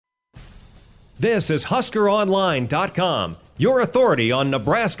This is HuskerOnline.com, your authority on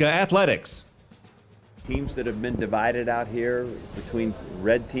Nebraska athletics. Teams that have been divided out here between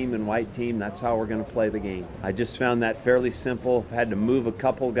red team and white team, that's how we're going to play the game. I just found that fairly simple. Had to move a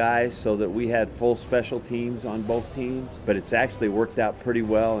couple guys so that we had full special teams on both teams, but it's actually worked out pretty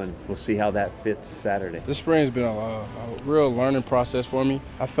well, and we'll see how that fits Saturday. This spring's been a real learning process for me.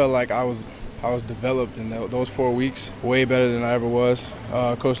 I felt like I was developed in those 4 weeks, way better than I ever was.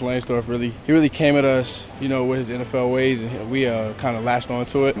 Coach Langsdorff really came at us, with his NFL ways, and we kind of latched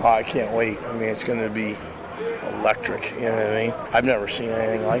onto it. Oh, I can't wait. I mean, it's going to be electric, you know what I mean? I've never seen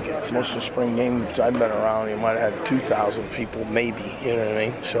anything like it. Most of the spring games I've been around, you might have had 2,000 people, maybe, you know what I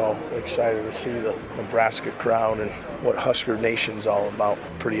mean? So excited to see the Nebraska crowd and what Husker Nation's all about.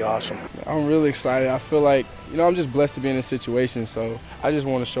 Pretty awesome. I'm really excited. I feel like, I'm just blessed to be in this situation, so I just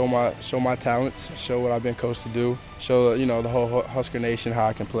want to show my talents, show what I've been coached to do, show, the whole Husker Nation how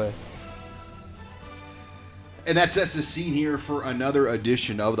I can play. And that sets the scene here for another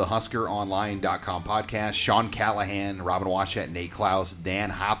edition of the HuskerOnline.com podcast. Sean Callahan, Robin Washut, Nate Klaus, Dan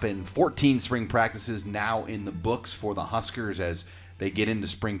Hoppen. 14 spring practices now in the books for the Huskers as they get into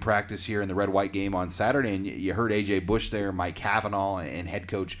spring practice here in the red-white game on Saturday. And you heard A.J. Bush there, Mike Cavanaugh, and head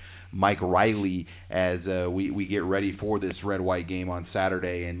coach Mike Riley as we get ready for this red-white game on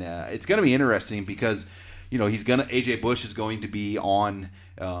Saturday. And it's going to be interesting because A.J. Bush is going to be on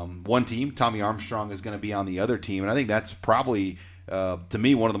one team. Tommy Armstrong is going to be on the other team. And I think that's probably, to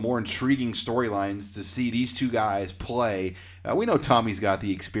me, one of the more intriguing storylines to see these two guys play. We know Tommy's got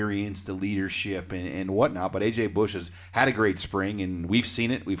the experience, the leadership, and whatnot, but A.J. Bush has had a great spring, and we've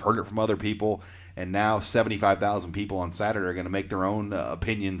seen it. We've heard it from other people. And now 75,000 people on Saturday are going to make their own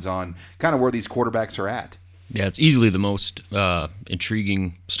opinions on kind of where these quarterbacks are at. Yeah, it's easily the most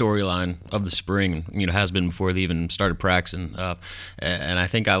intriguing storyline of the spring. Has been before they even started practicing. And I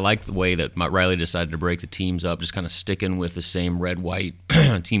think I like the way that Riley decided to break the teams up, just kind of sticking with the same red-white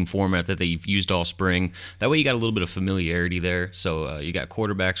team format that they've used all spring. That way you got a little bit of familiarity there. So you got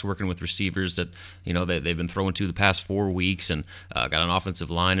quarterbacks working with receivers that that they've been throwing to the past 4 weeks, and got an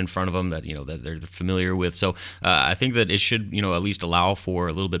offensive line in front of them that that they're familiar with. So I think that it should at least allow for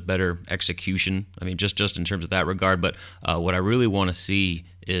a little bit better execution. I mean, just in terms of that regard, but what I really want to see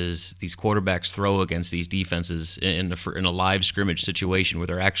is these quarterbacks throw against these defenses in a live scrimmage situation where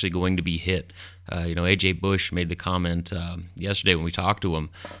they're actually going to be hit. A.J. Bush made the comment yesterday when we talked to him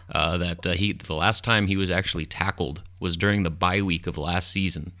that the last time he was actually tackled was during the bye week of last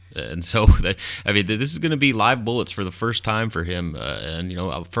season. And so, this is going to be live bullets for the first time for him, and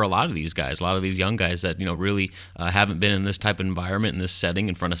for a lot of these guys, a lot of these young guys that really haven't been in this type of environment, in this setting,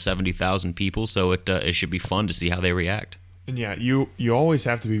 in front of 70,000 people. So it should be fun to see how they react. And yeah, you always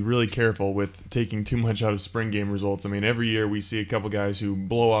have to be really careful with taking too much out of spring game results. I mean, every year we see a couple guys who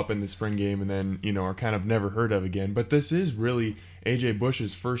blow up in the spring game and then are kind of never heard of again. But this is really A.J.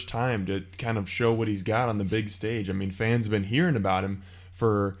 Bush's first time to kind of show what he's got on the big stage. I mean, fans have been hearing about him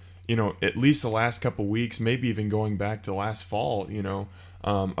for at least the last couple weeks, maybe even going back to last fall.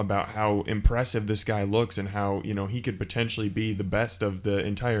 About how impressive this guy looks and how he could potentially be the best of the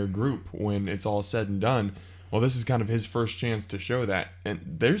entire group when it's all said and done. Well, this is kind of his first chance to show that, and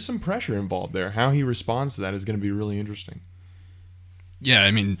there's some pressure involved there. How he responds to that is going to be really interesting. Yeah,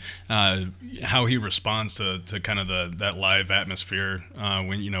 I mean, how he responds to kind of that live atmosphere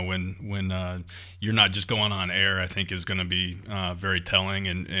when you're not just going on air, I think is going to be very telling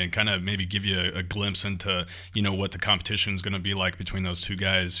and kind of maybe give you a glimpse into what the competition is going to be like between those two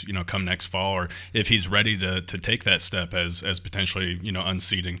guys come next fall, or if he's ready to take that step as potentially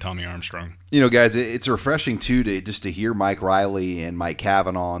unseating Tommy Armstrong. Guys, it's refreshing too to hear Mike Riley and Mike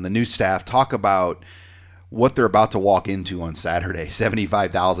Cavanaugh and the new staff talk about what they're about to walk into on Saturday.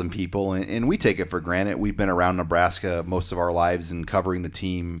 75,000 people, and we take it for granted. We've been around Nebraska most of our lives and covering the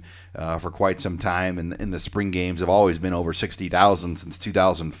team for quite some time, and the spring games have always been over 60,000 since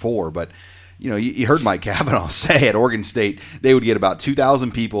 2004. But you heard Mike Cavanaugh say at Oregon State they would get about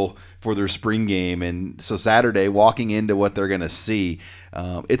 2,000 people for their spring game. And so Saturday, walking into what they're going to see,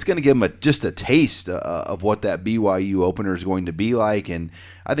 it's going to give them just a taste of what that BYU opener is going to be like. And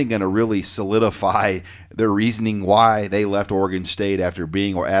I think going to really solidify their reasoning why they left Oregon State after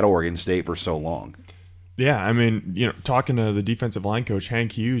being at Oregon State for so long. Yeah, I mean, talking to the defensive line coach,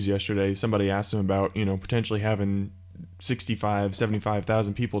 Hank Hughes, yesterday, somebody asked him about, potentially having 65,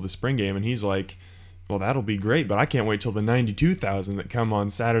 75,000 people at the spring game, and he's like, well, that'll be great, but I can't wait till the 92,000 that come on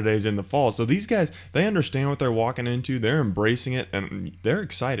Saturdays in the fall. So these guys, they understand what they're walking into, they're embracing it, and they're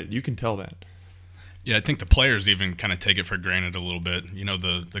excited. You can tell that. Yeah, I think the players even kind of take it for granted a little bit. You know,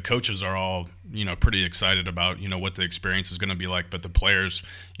 the coaches are all, you know, pretty excited about, you know, what the experience is going to be like. But the players,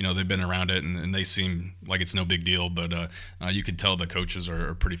 you know, they've been around it and they seem like it's no big deal. But you could tell the coaches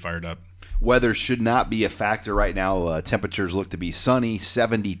are pretty fired up. Weather should not be a factor right now. Temperatures look to be sunny,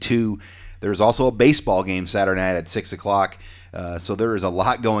 72. There's also a baseball game Saturday night at 6 o'clock. So there is a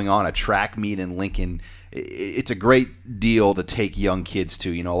lot going on, a track meet in Lincoln. It's a great deal to take young kids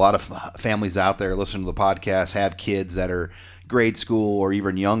to. You know, a lot of families out there listening to the podcast have kids that are grade school or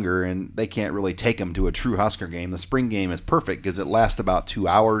even younger, and they can't really take them to a true Husker game. The spring game is perfect because it lasts about 2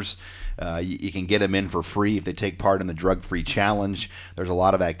 hours. You can get them in for free if they take part in the drug-free challenge. There's a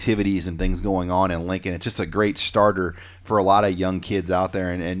lot of activities and things going on in Lincoln. It's just a great starter for a lot of young kids out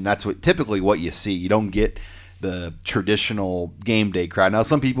there, and that's typically what you see. You don't get the traditional game day crowd. Now,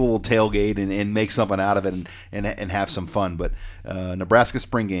 some people will tailgate and make something out of it and have some fun, but Nebraska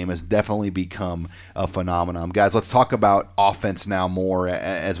spring game has definitely become a phenomenon. Guys, let's talk about offense now more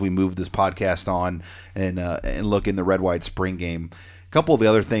as we move this podcast on and look in the red-white spring game. A couple of the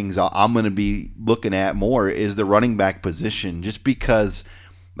other things I'm going to be looking at more is the running back position, just because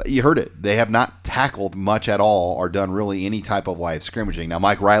you heard it. They have not tackled much at all or done really any type of live scrimmaging. Now,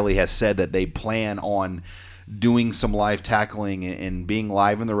 Mike Riley has said that they plan on doing some live tackling and being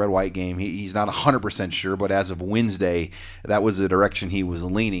live in the red-white game. He's not 100% sure, but as of Wednesday, that was the direction he was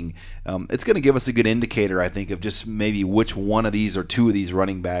leaning. It's going to give us a good indicator, I think, of just maybe which one of these or two of these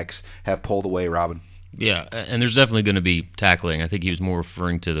running backs have pulled away, Robin. Yeah, and there's definitely going to be tackling. I think he was more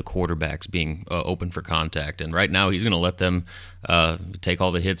referring to the quarterbacks being open for contact. And right now he's going to let them take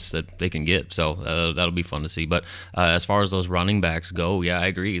all the hits that they can get. So that'll be fun to see. But as far as those running backs go, yeah, I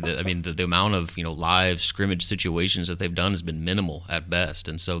agree. I mean, the amount of live scrimmage situations that they've done has been minimal at best.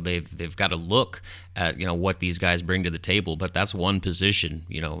 And so they've got to look at what these guys bring to the table. But that's one position.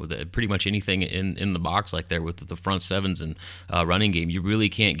 Pretty much anything in the box like there with the front sevens and running game, you really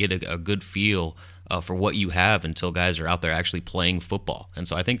can't get a good feel for what you have until guys are out there actually playing football. And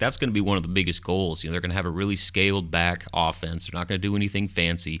so I think that's going to be one of the biggest goals. They're going to have a really scaled back offense. They're not going to do anything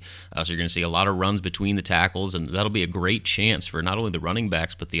fancy. So you're going to see a lot of runs between the tackles, and that'll be a great chance for not only the running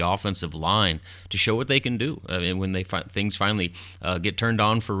backs but the offensive line to show what they can do. I mean, when things finally get turned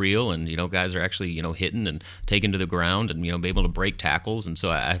on for real, and guys are actually hitting and taken to the ground and be able to break tackles. And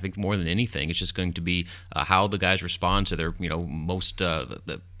so I think more than anything, it's just going to be how the guys respond to their most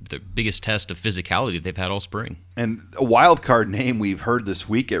the biggest test of physicality they've had all spring. And a wild card name we've heard this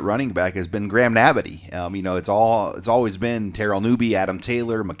week at running back has been Graham Nabity. It's always been Terrell Newby, Adam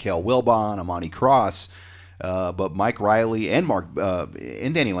Taylor, Mikael Wilbon, Amani Cross, but Mike Riley and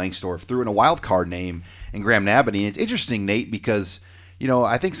Danny Langsdorff threw in a wild card name in Graham Nabity. And it's interesting, Nate, because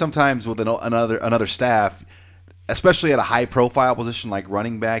I think sometimes with another staff, especially at a high profile position like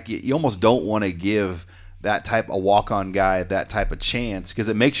running back, you almost don't want to give that type of walk-on guy that type of chance because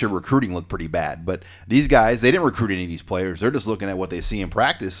it makes your recruiting look pretty bad. But these guys, they didn't recruit any of these players. They're just looking at what they see in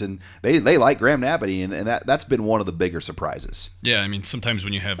practice, and they like Graham Nabity, and that's been one of the bigger surprises. Yeah, I mean, sometimes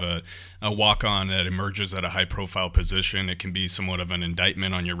when you have a walk-on that emerges at a high-profile position, it can be somewhat of an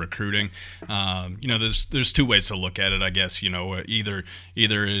indictment on your recruiting. There's two ways to look at it, I guess. Either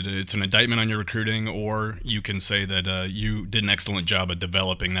it's an indictment on your recruiting, or you can say that you did an excellent job of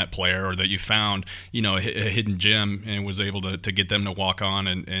developing that player, or that you found a hidden gem and was able to get them to walk on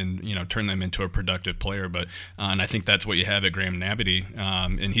and turn them into a productive player. But and I think that's what you have at Graham Nabity,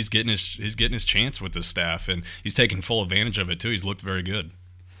 and he's getting his chance with this staff, and he's taking full advantage of it too. He's looked very good.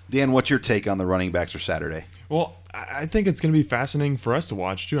 Dan, what's your take on the running backs for Saturday? Well, I think it's going to be fascinating for us to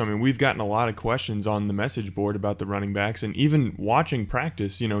watch, too. I mean, we've gotten a lot of questions on the message board about the running backs, and even watching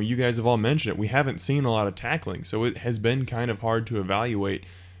practice, you guys have all mentioned it, we haven't seen a lot of tackling, so it has been kind of hard to evaluate,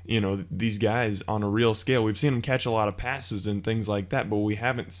 these guys on a real scale. We've seen them catch a lot of passes and things like that, but we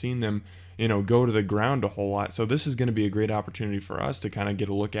haven't seen them, go to the ground a whole lot. So this is going to be a great opportunity for us to kind of get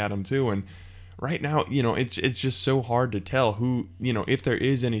a look at them, too, and right now, it's just so hard to tell who, if there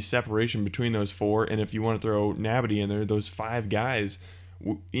is any separation between those four, and if you want to throw Nabity in there, those five guys,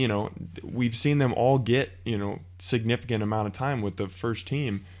 we've seen them all get, significant amount of time with the first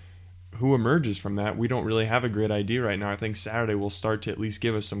team. Who emerges from that, we don't really have a great idea right now. I think Saturday will start to at least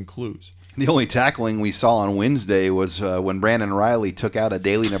give us some clues. The only tackling we saw on Wednesday was when Brandon Riley took out a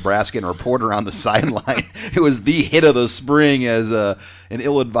Daily Nebraskan reporter on the sideline. It was the hit of the spring as an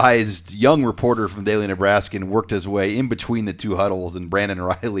ill-advised young reporter from Daily Nebraskan worked his way in between the two huddles, and Brandon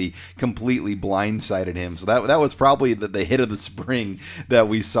Riley completely blindsided him. So that was probably the hit of the spring that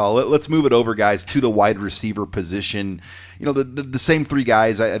we saw. Let's move it over, guys, to the wide receiver position. The same three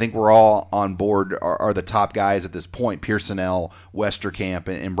guys, I think we're all on board, are the top guys at this point: Pearsonell, Westerkamp,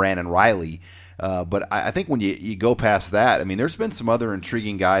 and Brandon Riley. But I think when you go past that, I mean, there's been some other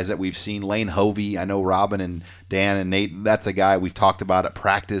intriguing guys that we've seen. Lane Hovey, I know Robin and Dan and Nate, that's a guy we've talked about at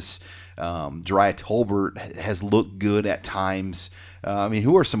practice. Jariah Tolbert has looked good at times. I mean,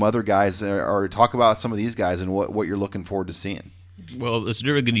 who are some other guys, or talk about some of these guys and what you're looking forward to seeing? Well,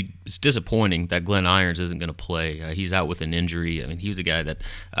 it's disappointing that Glenn Irons isn't going to play. He's out with an injury. I mean, he was a guy that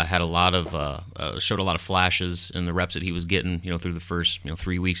had a lot of showed a lot of flashes in the reps that he was getting, through the first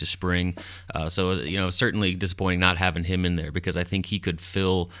 3 weeks of spring. So certainly disappointing not having him in there, because I think he could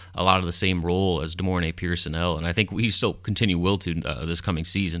fill a lot of the same role as DeMornay Pearsonell, and I think we still will to this coming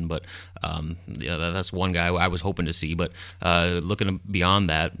season. But that's one guy I was hoping to see. But looking beyond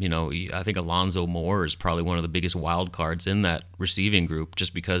that, I think Alonzo Moore is probably one of the biggest wild cards in that receiving group,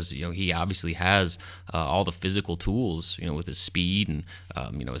 just because he obviously has all the physical tools, with his speed and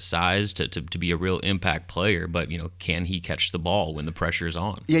his size to be a real impact player. But can he catch the ball when the pressure is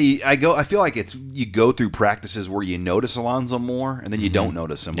on? Yeah, I feel like you go through practices where you notice Alonzo Moore and then you don't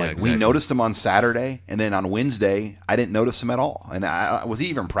notice him. Like we noticed him on Saturday, and then on Wednesday I didn't notice him at all. And was he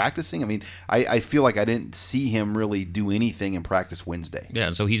even practicing? I mean, I feel like I didn't see him really do anything in practice Wednesday. Yeah,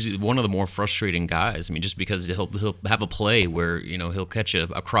 and so he's one of the more frustrating guys. I mean, just because he'll have a play where he'll catch a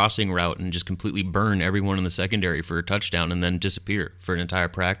crossing route and just completely burn everyone in the secondary for a touchdown and then disappear for an entire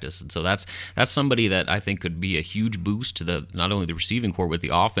practice. And so that's somebody that I think could be a huge boost to not only the receiving corps, but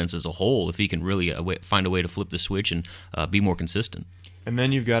the offense as a whole, if he can really find a way to flip the switch and be more consistent. And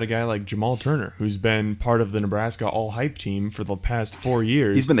then you've got a guy like Jamal Turner, who's been part of the Nebraska all-hype team for the past 4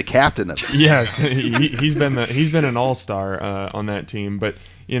 years. He's been the captain of it. Yes, he's been an all-star on that team. But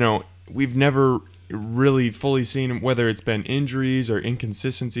we've never really fully seen him, whether it's been injuries or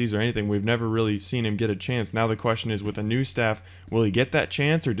inconsistencies or anything. We've never really seen him get a chance. Now the question is, with a new staff, will he get that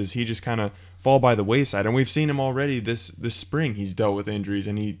chance, or does he just kind of fall by the wayside? And we've seen him already this spring. He's dealt with injuries,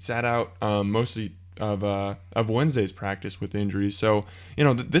 and he sat out mostly of Wednesday's practice with injuries. So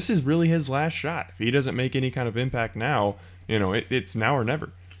this is really his last shot. If he doesn't make any kind of impact now, it's now or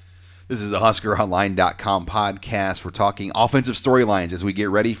never. This is the HuskerOnline.com podcast. We're talking offensive storylines as we get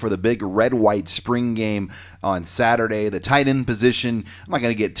ready for the big red-white spring game on Saturday. The tight end position, I'm not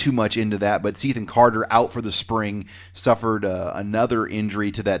going to get too much into that, but Ethan Carter out for the spring, suffered another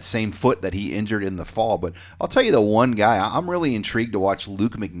injury to that same foot that he injured in the fall. But I'll tell you the one guy, I'm really intrigued to watch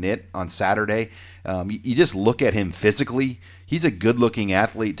Luke McNitt on Saturday. You just look at him physically. He's a good-looking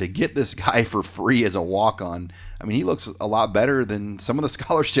athlete. To get this guy for free as a walk-on, I mean, he looks a lot better than some of the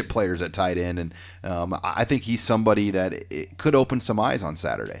scholarship players at tight end, and I think he's somebody that it could open some eyes on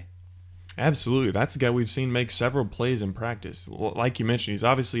Saturday. Absolutely. That's the guy we've seen make several plays in practice. Like you mentioned, he's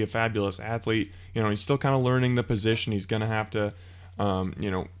obviously a fabulous athlete. He's still kind of learning the position. He's going to have to,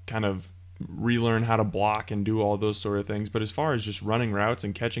 kind of relearn how to block and do all those sort of things. But as far as just running routes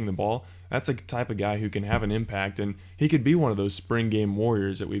and catching the ball, that's a type of guy who can have an impact, and he could be one of those spring game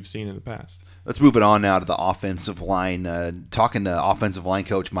warriors that we've seen in the past. Let's move it on now to the offensive line. Talking to offensive line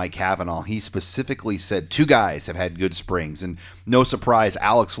coach Mike Cavanaugh, he specifically said 2 guys have had good springs, and no surprise,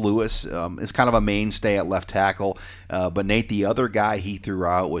 Alex Lewis is kind of a mainstay at left tackle. But Nate, the other guy he threw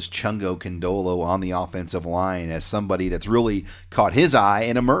out was Chungo Kindolo on the offensive line as somebody that's really caught his eye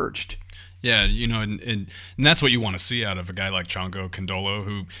and emerged. Yeah, and that's what you want to see out of a guy like Chungo Kindolo,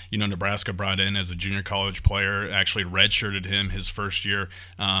 who, Nebraska brought in as a junior college player, actually redshirted him his first year,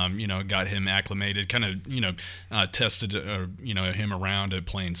 got him acclimated, kind of, tested, him around at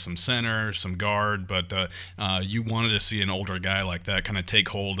playing some center, some guard, but you wanted to see an older guy like that kind of take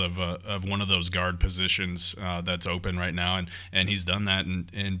hold of one of those guard positions that's open right now, and he's done that,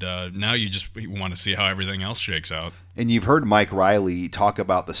 and now you just want to see how everything else shakes out. And you've heard Mike Riley talk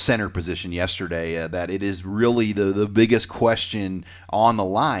about the center position yesterday, that it is really the biggest question on the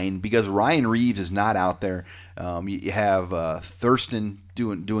line because Ryan Reeves is not out there. You have Thurston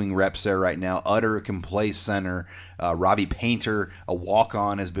doing reps there right now. Utter can play center. Robbie Painter, a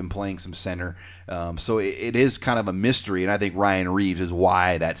walk-on, has been playing some center. So it is kind of a mystery, and I think Ryan Reeves is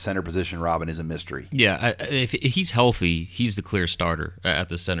why that center position, Robin, is a mystery. Yeah, if he's healthy, he's the clear starter at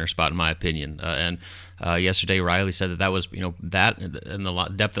the center spot, in my opinion. And yesterday, Riley said that was, that and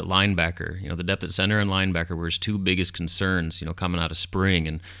the depth at linebacker, the depth at center and linebacker were his 2 biggest concerns, coming out of spring,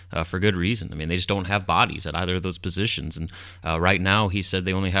 and for good reason. I mean, they just don't have bodies at either either of those positions. And right now, he said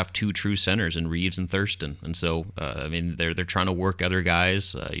they only have 2 true centers in Reeves and Thurston. And so, I mean, they're trying to work other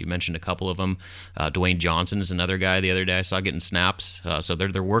guys. You mentioned a couple of them. Dwayne Johnson is another guy the other day I saw getting snaps. So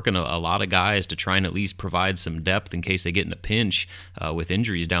they're working a lot of guys to try and at least provide some depth in case they get in a pinch with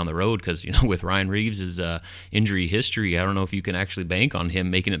injuries down the road. Because, you know, with Ryan Reeves' injury history, I don't know if you can actually bank on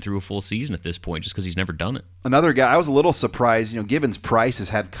him making it through a full season at this point just because he's never done it. Another guy, I was a little surprised. You know, Gibbons Price has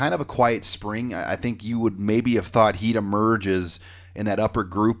had kind of a quiet spring. I think you would maybe have thought he'd emerge as in that upper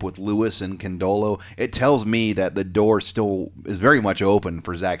group with Lewis and Condolo. It tells me that the door still is very much open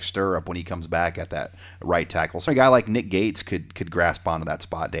for Zach Stirrup when he comes back at that right tackle. So a guy like Nick Gates could grasp onto that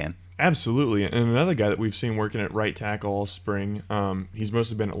spot, Dan. Absolutely. And another guy that we've seen working at right tackle all spring, he's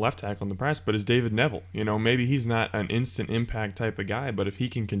mostly been at left tackle in the past, but is David Neville. You know, maybe he's not an instant impact type of guy, but if he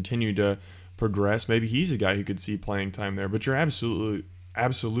can continue to progress, maybe he's a guy who could see playing time there. But you're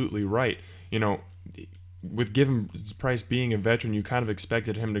absolutely right. You know, with Gibbons Price being a veteran, you kind of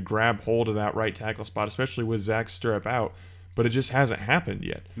expected him to grab hold of that right tackle spot, especially with Zach Stirrup out. But it just hasn't happened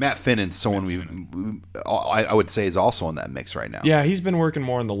yet. Matt Finnan's someone I would say is also in that mix right now. Yeah, he's been working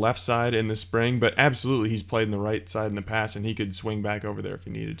more on the left side in the spring, but absolutely he's played in the right side in the past, and he could swing back over there if he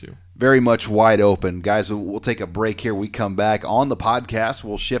needed to. Very much wide open. Guys, we'll take a break here. We come back on the podcast.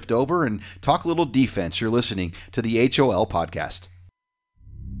 We'll shift over and talk a little defense. You're listening to the HOL podcast.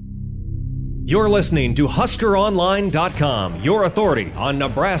 You're listening to HuskerOnline.com, your authority on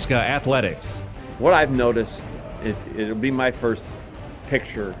Nebraska athletics. What I've noticed, it'll be my first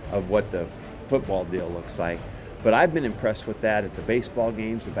picture of what the football deal looks like, but I've been impressed with that at the baseball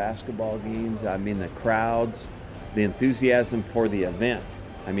games, the basketball games. I mean, the crowds, the enthusiasm for the event.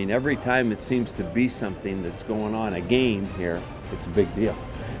 I mean, every time it seems to be something that's going on, a game here, it's a big deal.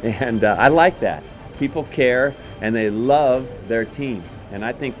 And I like that. People care and they love their team. And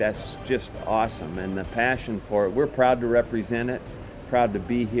I think that's just awesome. And the passion for it, we're proud to represent it, proud to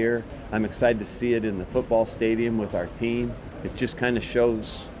be here. I'm excited to see it in the football stadium with our team. It just kind of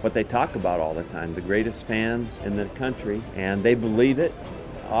shows what they talk about all the time, the greatest fans in the country. And they believe it,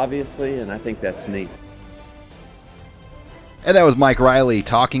 obviously, and I think that's neat. And that was Mike Riley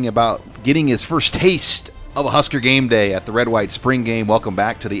talking about getting his first taste of a Husker game day at the Red White Spring Game. Welcome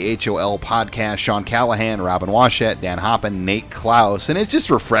back to the HOL podcast. Sean Callahan, Robin Washett, Dan Hoppen, Nate Klaus. And it's just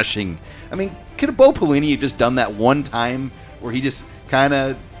refreshing. I mean, could Bo Pelini have just done that one time where he just kind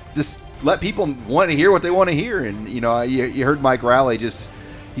of just let people want to hear what they want to hear? And, you know, you heard Mike Riley just,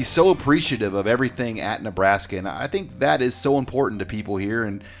 he's so appreciative of everything at Nebraska. And I think that is so important to people here.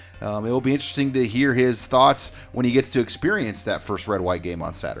 And it will be interesting to hear his thoughts when he gets to experience that first Red-White game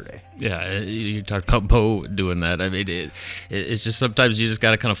on Saturday. Yeah, you talked about Bo doing that. I mean, it's just sometimes you just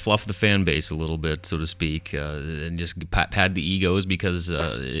got to kind of fluff the fan base a little bit, so to speak, and just pad the egos because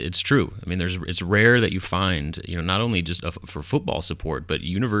it's true. I mean, it's rare that you find, you know, not only just for football support, but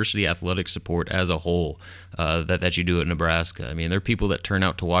university athletic support as a whole that you do at Nebraska. I mean, there are people that turn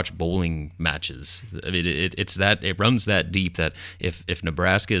out to watch bowling matches. I mean, it runs that deep that if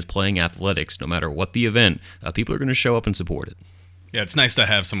Nebraska is playing athletics, no matter what the event, people are going to show up and support it. Yeah, it's nice to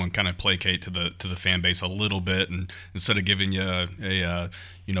have someone kind of placate to the fan base a little bit, and instead of giving you a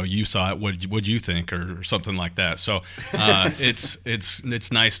you know, you saw it, what you think, or something like that. So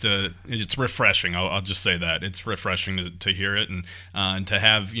it's nice to, it's refreshing. I'll just say that it's refreshing to hear it, and to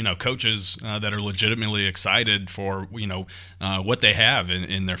have, you know, coaches that are legitimately excited for, you know, what they have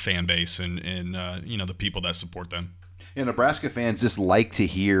in their fan base and you know, the people that support them. You know, Nebraska fans just like to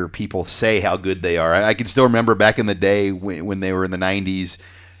hear people say how good they are. I can still remember back in the day when they were in the 90s,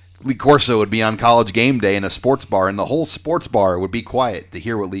 Lee Corso would be on College Game Day in a sports bar, and the whole sports bar would be quiet to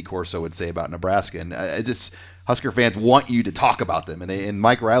hear what Lee Corso would say about Nebraska. And just Husker fans want you to talk about them, and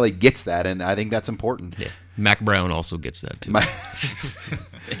Mike Riley gets that, and I think that's important. Yeah. Mac Brown also gets that, too.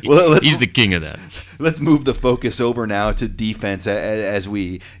 Well, he's the king of that. Let's move the focus over now to defense as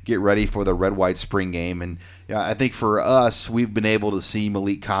we get ready for the Red-White Spring Game. And I think for us, we've been able to see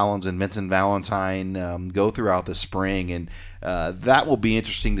Malik Collins and Vincent Valentine go throughout the spring, and that will be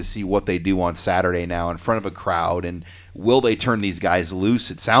interesting to see what they do on Saturday now in front of a crowd, and will they turn these guys loose?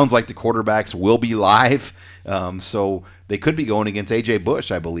 It sounds like the quarterbacks will be live, so they could be going against A.J.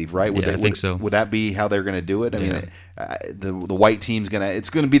 Bush, I believe, right? I think so. Would that be how they're going to do it? I mean, the white team's it's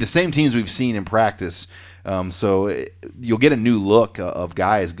gonna be the same teams we've seen in practice. So you'll get a new look of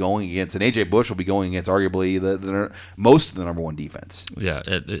guys going against, and A.J. Bush will be going against arguably most of the number one defense. Yeah,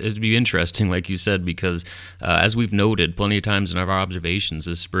 it'd be interesting, like you said, because as we've noted plenty of times in our observations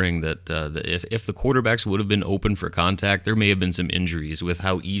this spring, that if the quarterbacks would have been open for contact, there may have been some injuries with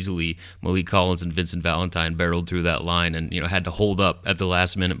how easily Malik Collins and Vincent Valentine barreled through that line and had to hold up at the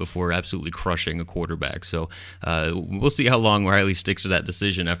last minute before absolutely crushing a quarterback. So we'll see how long Riley sticks to that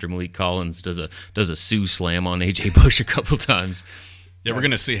decision after Malik Collins does a Sue slam on A.J. Bush a couple times. Yeah, we're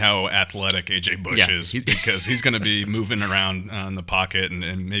going to see how athletic A.J. Bush is, because he's going to be moving around in the pocket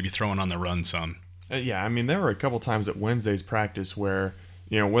and maybe throwing on the run some. Yeah, I mean, there were a couple times at Wednesday's practice where,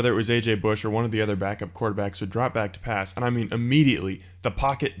 whether it was A.J. Bush or one of the other backup quarterbacks would drop back to pass, and I mean, immediately, the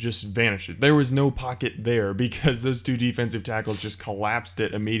pocket just vanished. There was no pocket there because those two defensive tackles just collapsed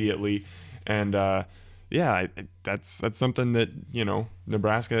it immediately, and that's something that,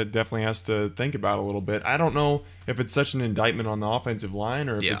 Nebraska definitely has to think about a little bit. I don't know if it's such an indictment on the offensive line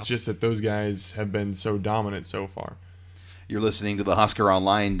or if it's just that those guys have been so dominant so far. You're listening to the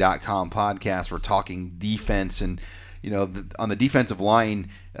HuskerOnline.com podcast. We're talking defense, and on the defensive line,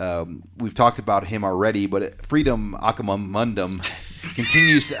 we've talked about him already, but Freedom Akamamundum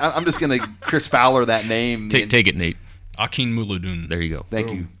continues. I'm just going to Chris Fowler that name. Take it, Nate. Akin Muludun. There you go.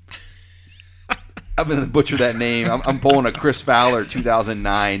 Thank you. I'm going to butcher that name. I'm pulling a Chris Fowler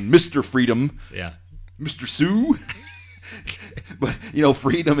 2009, Mr. Freedom. Yeah. Mr. Sue. But,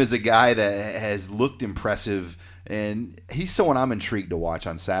 Freedom is a guy that has looked impressive, and he's someone I'm intrigued to watch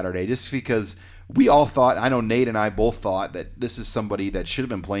on Saturday just because we all thought, I know Nate and I both thought, that this is somebody that should have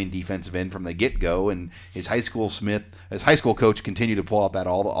been playing defensive end from the get-go, and his high school coach continued to pull out that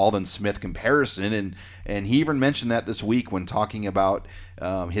Alden Smith comparison, and he even mentioned that this week when talking about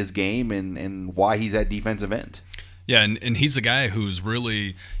his game and why he's at defensive end. Yeah, and he's a guy who's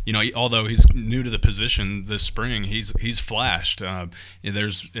really, although he's new to the position this spring, he's flashed.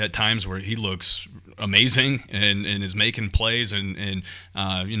 There's at times where he looks amazing and is making plays and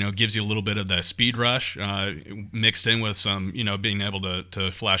gives you a little bit of that speed rush mixed in with some, being able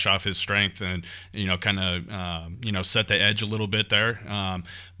to flash off his strength and, kind of, set the edge a little bit there.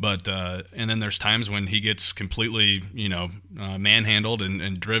 But and then there's times when he gets completely, manhandled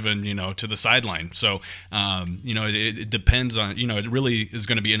and driven, to the sideline. So, it depends on, it really is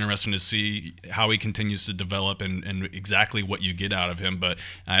going to be interesting to see how he continues to develop and exactly what you get out of him. But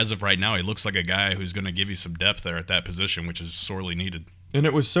as of right now, he looks like a guy who's going to give you some depth there at that position, which is sorely needed. And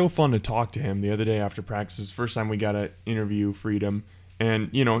it was so fun to talk to him the other day after practice. First time we got to interview Freedom.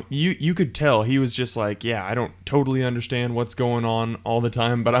 And, you could tell he was just like, yeah, I don't totally understand what's going on all the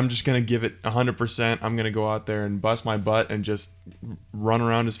time, but I'm just going to give it 100%. I'm going to go out there and bust my butt and just run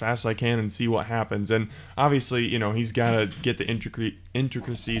around as fast as I can and see what happens. And obviously, he's got to get the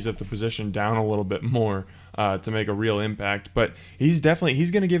intricacies of the position down a little bit more to make a real impact. But he's going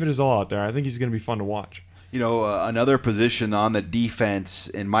to give it his all out there. I think he's going to be fun to watch. Another position on the defense,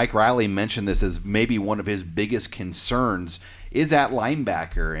 and Mike Riley mentioned this as maybe one of his biggest concerns, is at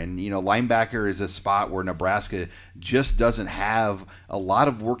linebacker. And, linebacker is a spot where Nebraska just doesn't have a lot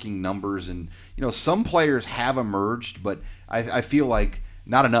of working numbers. And, some players have emerged, but I feel like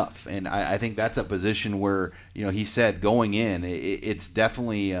not enough. And I think that's a position where, he said going in, it's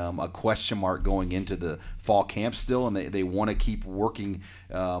definitely a question mark going into the fall camp still, and they want to keep working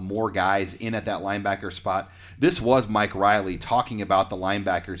more guys in at that linebacker spot. This was Mike Riley talking about the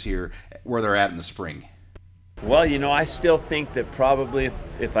linebackers here, where they're at in the spring. Well, I still think that probably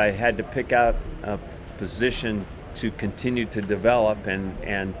if I had to pick out a position to continue to develop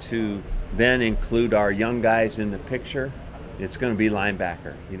and to then include our young guys in the picture, it's going to be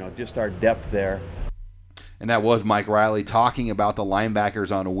linebacker. Just our depth there. And that was Mike Riley talking about the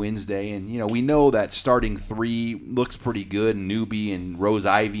linebackers on a Wednesday. And, we know that starting three looks pretty good. Newby and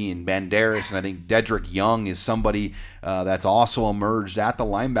Rose-Ivy and Banderas. And I think Dedrick Young is somebody that's also emerged at the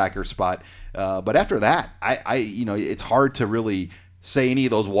linebacker spot. But after that, it's hard to really say any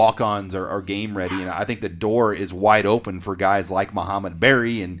of those walk-ons are game ready. And I think the door is wide open for guys like Muhammad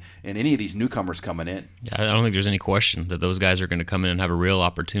Berry and any of these newcomers coming in. I don't think there's any question that those guys are going to come in and have a real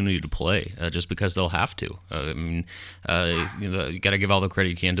opportunity to play just because they'll have to. You got to give all the credit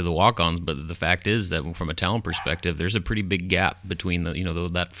you can to the walk-ons, but the fact is that from a talent perspective, there's a pretty big gap between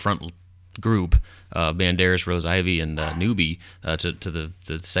that front group, Banderas, Rose-Ivy, and Newby to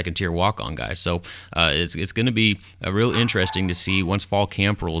the second-tier walk-on guys. So it's going to be real interesting to see once fall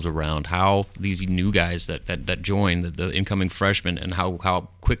camp rolls around how these new guys that join, the incoming freshmen, and how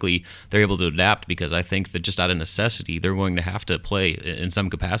quickly they're able to adapt, because I think that just out of necessity, they're going to have to play in some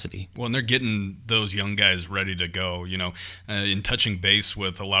capacity. Well, and they're getting those young guys ready to go, in touching base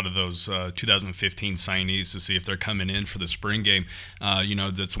with a lot of those 2015 signees to see if they're coming in for the spring game.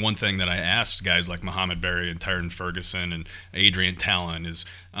 That's one thing that I asked guys like Muhammad Berry and Tyron Ferguson and Adrian Talon is,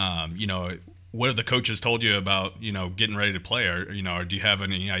 what have the coaches told you about, getting ready to play? Or do you have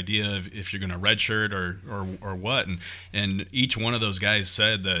any idea if you're going to redshirt or what? And each one of those guys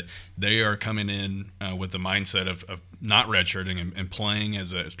said that they are coming in with the mindset of not redshirting and playing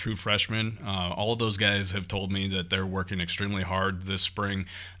as a true freshman. All of those guys have told me that they're working extremely hard this spring,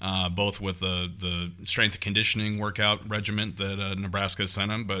 both with the strength and conditioning workout regiment that Nebraska sent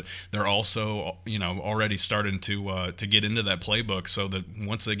them, but they're also, already starting to get into that playbook so that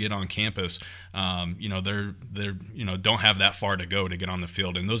once they get on campus, they're don't have that far to go to get on the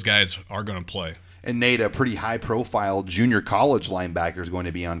field, and those guys are going to play. And Nate, a pretty high-profile junior college linebacker is going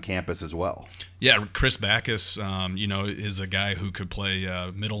to be on campus as well. Yeah, Chris Backus, is a guy who could play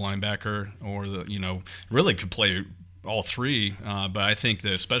middle linebacker, or really could play all three, but I think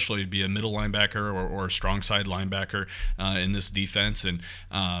that especially be a middle linebacker or a strong side linebacker in this defense, and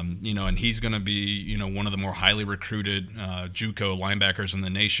and he's going to be one of the more highly recruited JUCO linebackers in the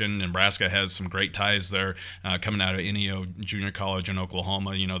nation. Nebraska has some great ties there, coming out of NEO Junior College in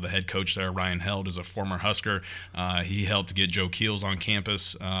Oklahoma. The head coach there, Ryan Held, is a former Husker. He helped get Joe Keels on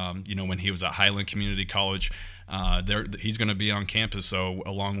campus, when he was at Highland Community College. He's going to be on campus, so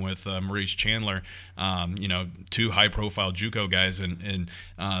along with Maurice Chandler, two high-profile JUCO guys, and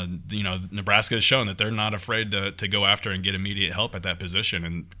Nebraska has shown that they're not afraid to go after and get immediate help at that position,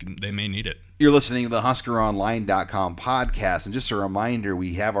 and they may need it. You're listening to the HuskerOnline.com podcast, and just a reminder,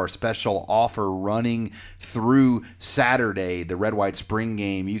 we have our special offer running through Saturday, the Red-White Spring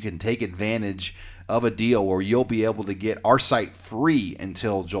Game. You can take advantage of a deal where you'll be able to get our site free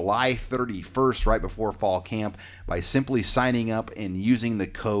until July 31st, right before fall camp, by simply signing up and using the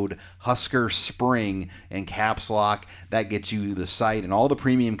code HuskerSpring in caps lock. That gets you the site and all the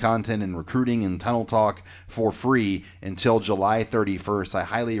premium content and recruiting and Tunnel Talk for free until July 31st. I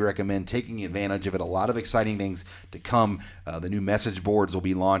highly recommend taking advantage of it. A lot of exciting things to come. The new message boards will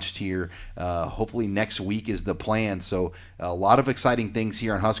be launched here. Hopefully next week is the plan. So a lot of exciting things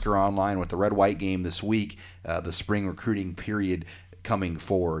here on Husker Online with the Red-White game this week, the spring recruiting period coming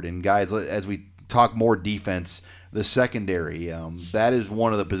forward. And guys, as we talk more defense, the secondary, that is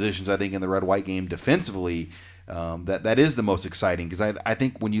one of the positions I think in the Red-White game defensively that is the most exciting, because I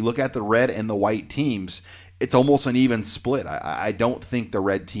think when you look at the red and the white teams, it's almost an even split. I don't think the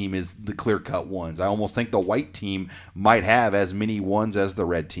red team is the clear-cut ones. I almost think the white team might have as many ones as the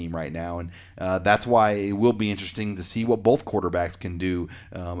red team right now, and that's why it will be interesting to see what both quarterbacks can do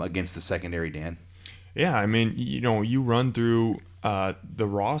against the secondary, Dan. Yeah, I mean, you run through the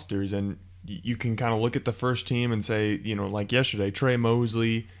rosters, and you can kind of look at the first team and say, like yesterday, Trey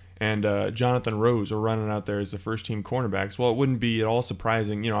Mosley and Jonathan Rose are running out there as the first-team cornerbacks. Well, it wouldn't be at all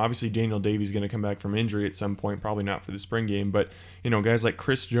surprising. Obviously Daniel Davies is going to come back from injury at some point, probably not for the spring game, but, guys like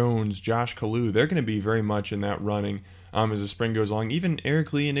Chris Jones, Josh Kalu, they're going to be very much in that running as the spring goes along. Even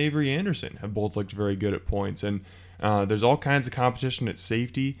Eric Lee and Avery Anderson have both looked very good at points, and there's all kinds of competition at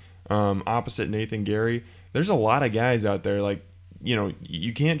safety opposite Nathan Gary. There's a lot of guys out there, like,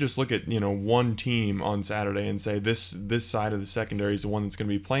 you can't just look at, one team on Saturday and say this side of the secondary is the one that's going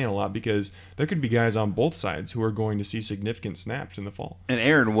to be playing a lot, because there could be guys on both sides who are going to see significant snaps in the fall. And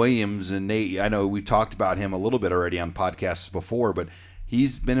Aaron Williams and Nate, I know we've talked about him a little bit already on podcasts before, but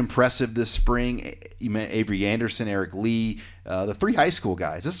he's been impressive this spring. You meant Avery Anderson, Eric Lee, the three high school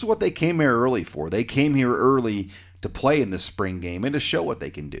guys. This is what they came here early for. They came here early to play in the spring game and to show what they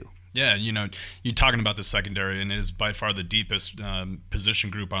can do. Yeah, you're talking about the secondary, and it is by far the deepest position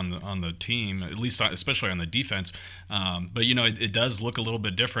group on the team, at least especially on the defense. But it does look a little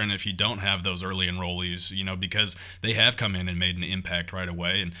bit different if you don't have those early enrollees, because they have come in and made an impact right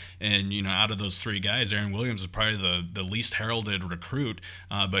away. And out of those three guys, Aaron Williams is probably the least heralded recruit,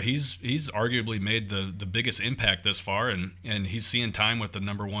 but he's arguably made the biggest impact this far, and he's seeing time with the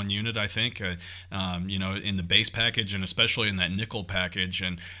number one unit, I think, in the base package and especially in that nickel package,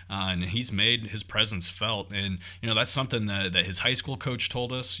 and he's made his presence felt. And that's something that his high school coach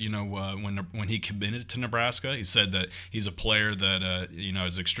told us. When he committed to Nebraska, he said that he's a player that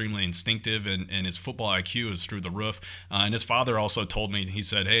is extremely instinctive, and his football IQ is through the roof. And his father also told me, he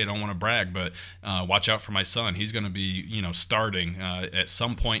said, "Hey, I don't want to brag, but watch out for my son. He's going to be starting at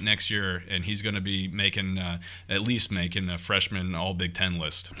some point next year, and he's going to be at least making a freshman All Big Ten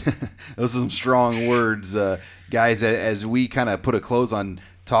list." Those are some strong words, guys. As we kind of put a close on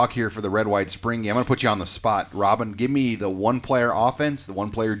talk here for the Red-White spring game. I'm going to put you on the spot. Robin, give me the one-player offense, the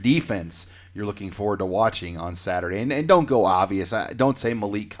one-player defense you're looking forward to watching on Saturday. And don't go obvious. Don't say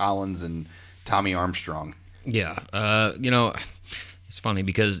Malik Collins and Tommy Armstrong. Yeah. It's funny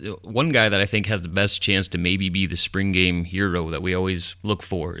because one guy that I think has the best chance to maybe be the spring game hero that we always look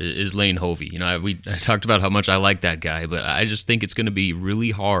for is Lane Hovey. I talked about how much I like that guy, but I just think it's going to be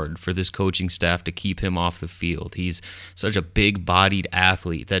really hard for this coaching staff to keep him off the field. He's such a big-bodied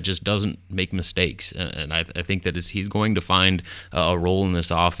athlete that just doesn't make mistakes, and I think that he's going to find a role in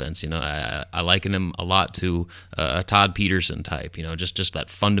this offense. I liken him a lot to a Todd Peterson type. Just that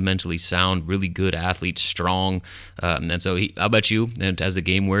fundamentally sound, really good athlete, strong, and so I'll bet you. And as the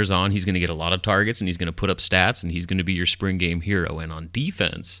game wears on, he's going to get a lot of targets, and he's going to put up stats, and he's going to be your spring game hero. And on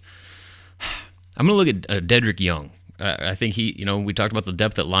defense, I'm going to look at Dedrick Young. I think we talked about the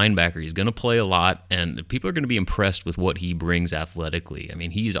depth at linebacker. He's going to play a lot, and people are going to be impressed with what he brings athletically. I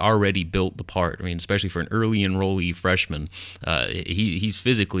mean, he's already built the part. I mean, especially for an early enrollee freshman, he's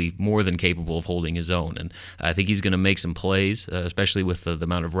physically more than capable of holding his own, and I think he's going to make some plays, especially with the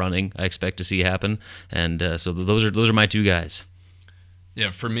amount of running I expect to see happen. And so those are my two guys.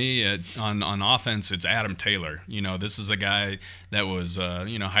 Yeah, for me, on offense, it's Adam Taylor. This is a guy that was,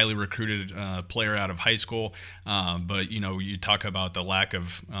 highly recruited player out of high school. But, you talk about the lack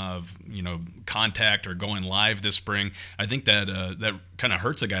of contact or going live this spring. I think that that kind of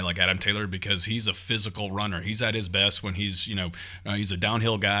hurts a guy like Adam Taylor because he's a physical runner. He's at his best when he's a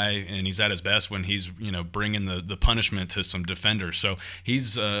downhill guy, and he's at his best when he's, bringing the punishment to some defenders. So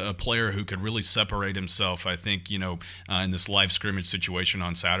he's a player who could really separate himself, I think, in this live scrimmage situation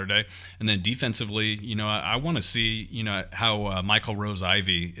on Saturday. And then defensively, I want to see, how Michael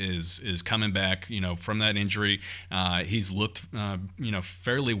Rose-Ivy is coming back, from that injury. He's looked,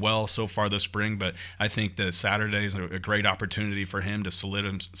 fairly well so far this spring, but I think that Saturday is a great opportunity for him to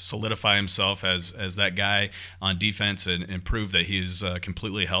solidify himself as that guy on defense and prove that he's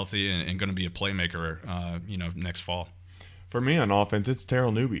completely healthy and going to be a playmaker, next fall. For me on offense, it's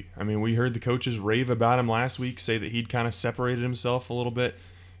Terrell Newby. I mean, we heard the coaches rave about him last week, say that he'd kind of separated himself a little bit.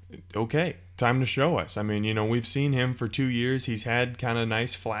 Okay, time to show us. I mean, we've seen him for 2 years. He's had kind of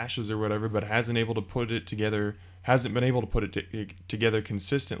nice flashes or whatever, but hasn't been able to put it together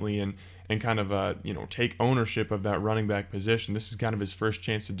consistently and kind of, take ownership of that running back position. This is kind of his first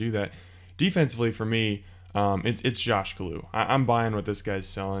chance to do that. Defensively, for me, it's Josh Kalu. I'm buying what this guy's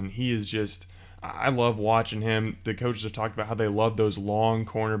selling. He is just... I love watching him. The coaches have talked about how they love those long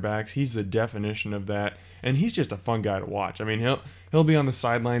cornerbacks. He's the definition of that, and he's just a fun guy to watch. I mean, he'll be on the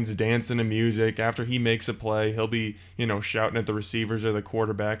sidelines dancing to music. After he makes a play, he'll be, shouting at the receivers or the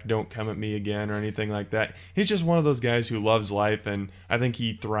quarterback, "Don't come at me again," or anything like that. He's just one of those guys who loves life, and I think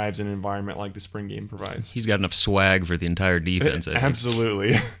he thrives in an environment like the spring game provides. He's got enough swag for the entire defense.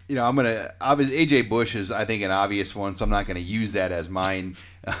 Absolutely. AJ Bush is, I think, an obvious one, so I'm not going to use that as mine.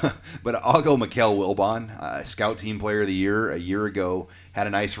 But I'll go Mikael Wilbon, Scout Team Player of the Year a year ago, had a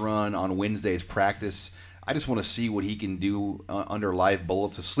nice run on Wednesday's practice. I just want to see what he can do under live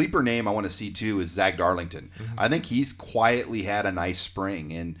bullets. A sleeper name I want to see, too, is Zach Darlington. Mm-hmm. I think he's quietly had a nice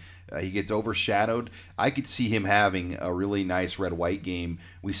spring, and he gets overshadowed. I could see him having a really nice red-white game.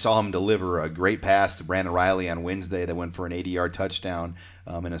 We saw him deliver a great pass to Brandon Riley on Wednesday that went for an 80-yard touchdown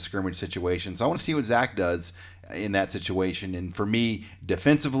in a scrimmage situation. So I want to see what Zach does in that situation. And for me,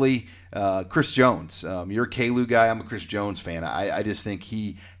 defensively, Chris Jones. You're a Kalu guy. I'm a Chris Jones fan. I just think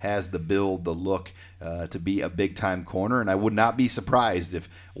he has the build, the look to be a big-time corner, and I would not be surprised if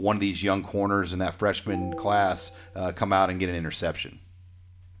one of these young corners in that freshman class come out and get an interception.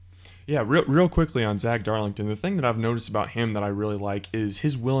 Yeah, real quickly on Zach Darlington, the thing that I've noticed about him that I really like is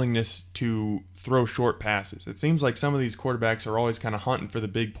his willingness to throw short passes. It seems like some of these quarterbacks are always kind of hunting for the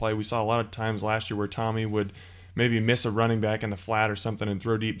big play. We saw a lot of times last year where Tommy would maybe miss a running back in the flat or something and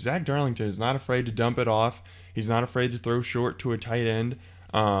throw deep. Zach Darlington is not afraid to dump it off. He's not afraid to throw short to a tight end.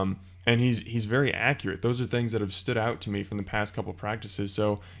 And he's very accurate. Those are things that have stood out to me from the past couple practices.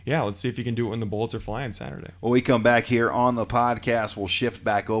 So, yeah, let's see if he can do it when the bullets are flying Saturday. When we come back here on the podcast, we'll shift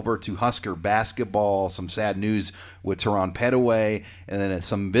back over to Husker basketball. Some sad news with Teron Petaway, and then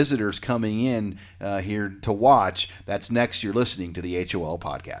some visitors coming in here to watch. That's next. You're listening to the HOL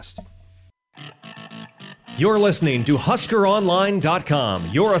podcast. You're listening to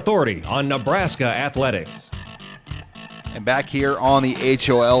HuskerOnline.com, your authority on Nebraska athletics. And back here on the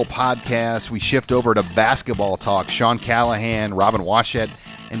HOL podcast, we shift over to basketball talk. Sean Callahan, Robin Washut,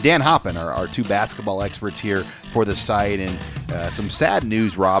 and Dan Hoppen are our two basketball experts here for the site. And some sad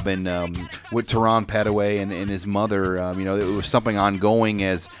news, Robin, with Teron Petaway and his mother. It was something ongoing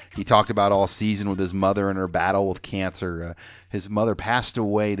as he talked about all season with his mother and her battle with cancer. His mother passed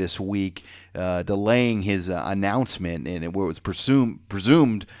away this week, delaying his announcement, and it was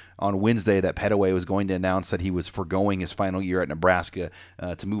presumed on Wednesday that Petaway was going to announce that he was forgoing his final year at Nebraska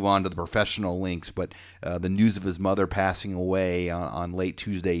to move on to the professional links. But the news of his mother passing away on late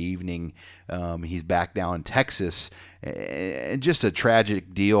Tuesday evening, he's back down in Texas. And just a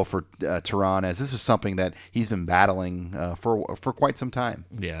tragic deal for Teron, as this is something that he's been battling for quite some time.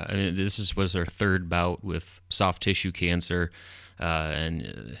 Yeah, I mean, this was her third bout with soft tissue cancer,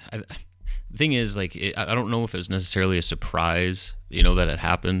 the thing is, I don't know if it was necessarily a surprise, that it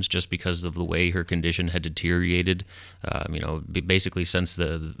happened just because of the way her condition had deteriorated, basically since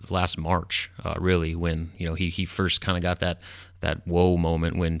the last March, really, when, he first kind of got that whoa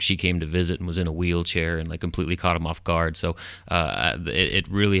moment when she came to visit and was in a wheelchair and completely caught him off guard. So it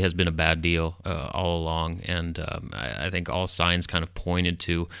really has been a bad deal all along, and I think all signs kind of pointed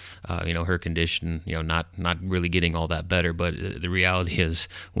to her condition not really getting all that better. But the reality is,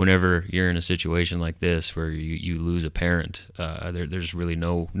 whenever you're in a situation like this where you lose a parent, there's really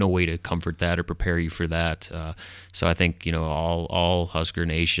no way to comfort that or prepare you for that. So I think all Husker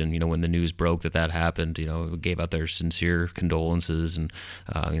Nation, when the news broke that happened, gave out their sincere condolences. And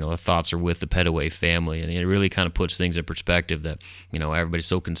the thoughts are with the Petaway family, and it really kind of puts things in perspective that everybody's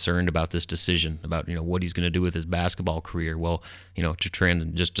so concerned about this decision about what he's going to do with his basketball career. Well,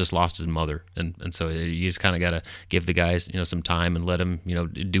 Teron just lost his mother, and so you just kind of got to give the guys some time and let him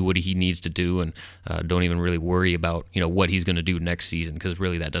do what he needs to do, and don't even really worry about what he's going to do next season, because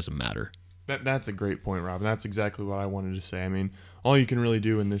really that doesn't matter. That's a great point, Rob. And that's exactly what I wanted to say. I mean, all you can really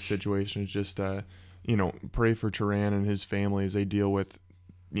do in this situation is just pray for Teron and his family as they deal with,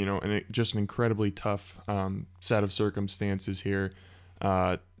 just an incredibly tough set of circumstances here.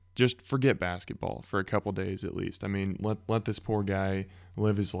 Just forget basketball for a couple days at least. I mean, let this poor guy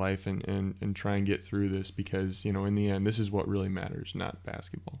live his life and try and get through this, because, in the end, this is what really matters, not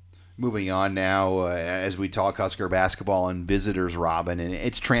basketball. Moving on now, as we talk Husker basketball and visitors, Robin, and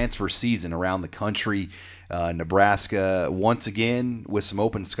it's transfer season around the country. Nebraska, once again, with some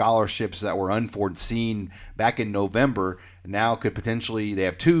open scholarships that were unforeseen back in November, now could potentially, they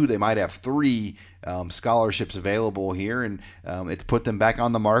have 2, they might have 3 scholarships available here, and it's put them back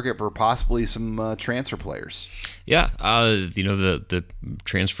on the market for possibly some transfer players. Yeah, the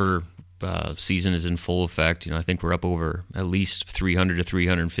transfer season is in full effect. I think we're up over at least 300 to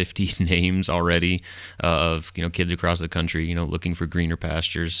 350 names already of kids across the country looking for greener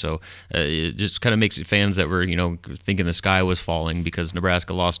pastures. So it just kind of makes fans that were thinking the sky was falling because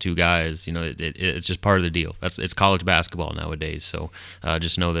Nebraska lost 2 guys. It's just part of the deal. It's college basketball nowadays. So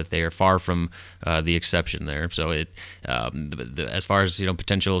just know that they are far from the exception there. So as far as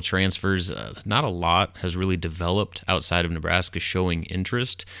potential transfers, not a lot has really developed outside of Nebraska showing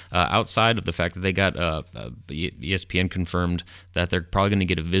interest. Outside of the fact that they got ESPN confirmed that they're probably going to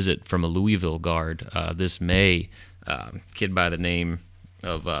get a visit from a Louisville guard this May, kid by the name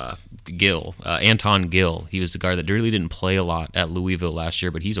of Gill, Anton Gill. He was the guard that really didn't play a lot at Louisville last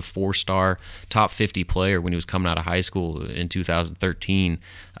year, but he's a 4-star top 50 player when he was coming out of high school in 2013.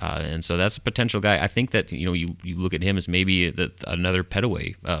 And so that's a potential guy. I think that, you look at him as maybe another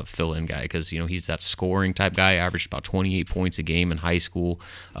Petaway fill-in guy, because, he's that scoring type guy, averaged about 28 points a game in high school.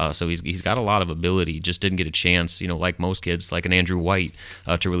 So he's got a lot of ability, just didn't get a chance, like most kids, like an Andrew White,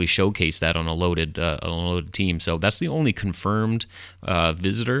 to really showcase that on a loaded team. So that's the only confirmed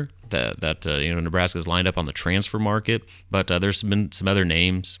visitor that Nebraska's lined up on the transfer market. But there's been some other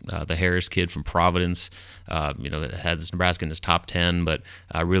names. The Harris kid from Providence, that had Nebraska in his top 10, but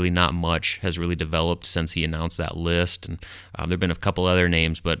really not much has really developed since he announced that list. And there have been a couple other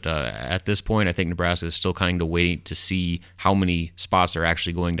names, but at this point, I think Nebraska is still kind of waiting to see how many spots they're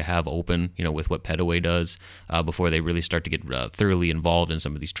actually going to have open, with what Petaway does, before they really start to get thoroughly involved in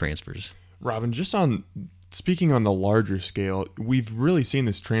some of these transfers. Robin, speaking on the larger scale, we've really seen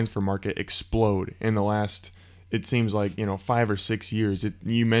this transfer market explode in the last, it seems like, 5 or 6 years.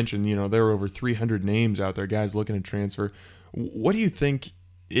 You mentioned, there are over 300 names out there, guys looking to transfer. What do you think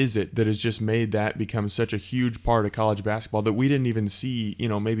is it that has just made that become such a huge part of college basketball that we didn't even see,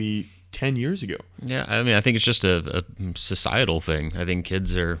 maybe 10 years ago? Yeah, I mean, I think it's just a societal thing. I think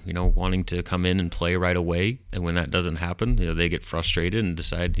kids are, wanting to come in and play right away, and when that doesn't happen, they get frustrated and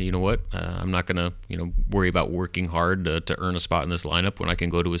decide, what, I'm not going to, worry about working hard to earn a spot in this lineup when I can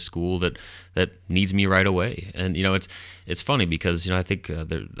go to a school that needs me right away. And it's funny because I think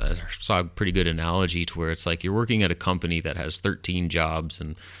I saw a pretty good analogy to where it's like you're working at a company that has 13 jobs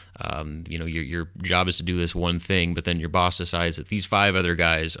and Your job is to do this one thing, but then your boss decides that these 5 other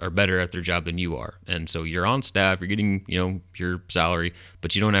guys are better at their job than you are, and so you're on staff, you're getting your salary,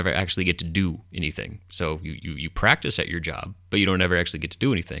 but you don't ever actually get to do anything. So you practice at your job, but you don't ever actually get to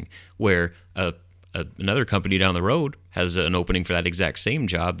do anything. Where another company down the road has an opening for that exact same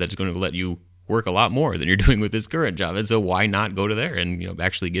job that's going to let you work a lot more than you're doing with this current job, and so why not go to there and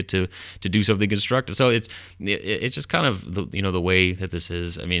actually get to do something constructive? So it's just kind of the way that this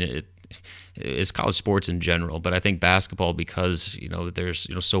is. I mean, it's college sports in general, but I think basketball, because there's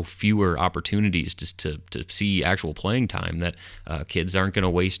so fewer opportunities to see actual playing time, that kids aren't going to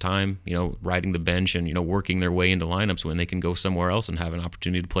waste time riding the bench and working their way into lineups when they can go somewhere else and have an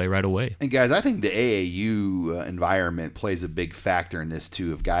opportunity to play right away. And guys, I think the AAU environment plays a big factor in this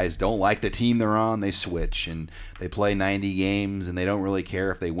too. If guys don't like the team they're on, they switch and they play 90 games and they don't really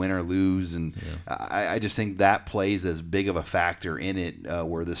care if they win or lose. And I just think that plays as big of a factor in it,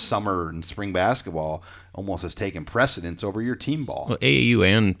 where the summer and spring basketball almost has taken precedence over your team ball. Well, AAU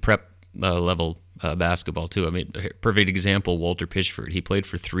and prep level basketball too. I mean, perfect example, Walter Pitchford. He played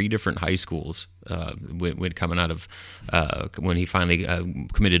for 3 different high schools when coming out of when he finally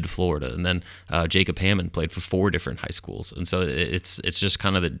committed to Florida, and then Jacob Hammond played for 4 different high schools. And so it's just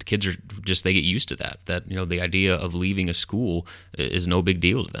kind of, the kids are just, they get used to that the idea of leaving a school is no big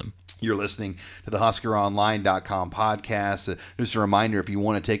deal to them. You're listening to the HuskerOnline.com podcast. Just a reminder, if you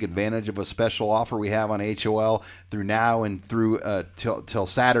want to take advantage of a special offer we have on HOL through now and through till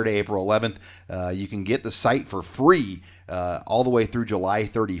Saturday, April 11th, you can get the site for free all the way through July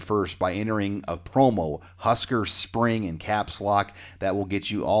 31st by entering a promo, Husker Spring in caps lock. That will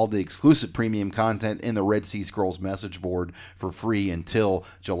get you all the exclusive premium content in the Red Sea Scrolls message board for free until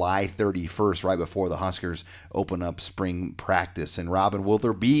July 31st, right before the Huskers open up spring practice. And Robin, will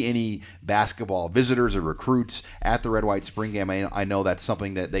there be any basketball visitors or recruits at the Red White Spring Game? I know that's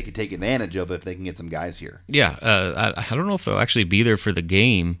something that they could take advantage of if they can get some guys here. Yeah, I don't know if they'll actually be there for the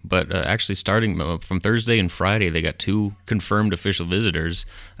game, but actually starting from Thursday and Friday, they got 2 confirmed official visitors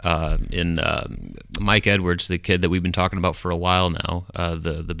in Mike Edwards, the kid that we've been talking about for a while now,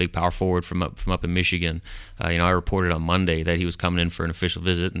 the big power forward from up in Michigan. I reported on Monday that he was coming in for an official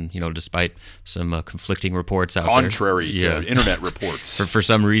visit, and despite some conflicting reports out contrary to internet reports, for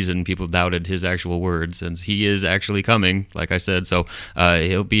some reason people doubted his actual words, and he is actually coming, like I said. So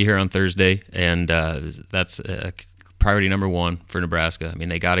he'll be here on Thursday, and that's priority number 1 for Nebraska. I mean,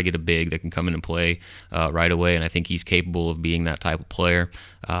 they got to get a big that can come in and play right away, and I think he's capable of being that type of player.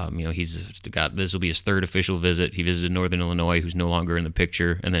 This will be his 3rd official visit. He visited Northern Illinois, who's no longer in the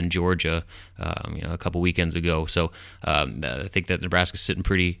picture, and then Georgia, a couple weekends ago. So I think that Nebraska's sitting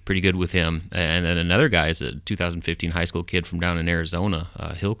pretty good with him. And then another guy is a 2015 high school kid from down in Arizona,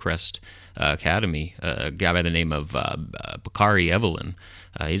 Hillcrest Academy, a guy by the name of Bakari Evelyn.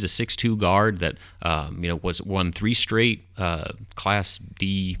 He's a 6'2" guard that won 3 straight Class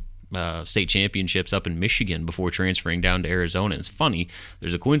D state championships up in Michigan before transferring down to Arizona. And it's funny,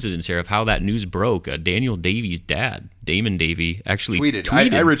 there's a coincidence here of how that news broke. Daniel Davy's dad, Damon Davy, actually tweeted.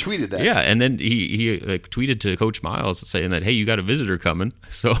 I retweeted that. Yeah, and then he tweeted to Coach Miles saying that, hey, you got a visitor coming.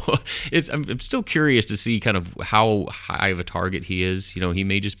 So I'm still curious to see kind of how high of a target he is. He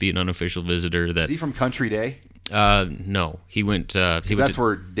may just be an unofficial visitor. Is he from Country Day? No, he went. That's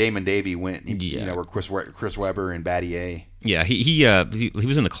where Damon Davy went. Where Chris Webber and Battier. Yeah, he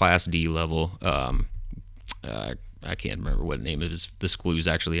was in the Class D level. I can't remember what name of the school he was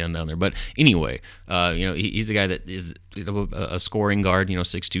actually on down there. But anyway, he's a guy that is a scoring guard,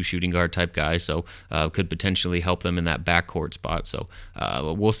 6'2" shooting guard type guy. So could potentially help them in that backcourt spot. So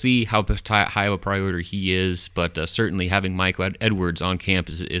we'll see how high of a priority he is. But certainly having Mike Edwards on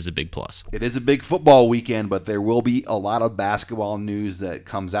campus is a big plus. It is a big football weekend, but there will be a lot of basketball news that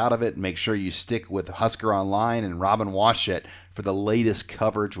comes out of it. Make sure you stick with Husker Online and Robin Washut for the latest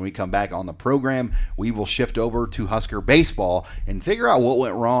coverage. When we come back on the program, we will shift over to Husker baseball and figure out what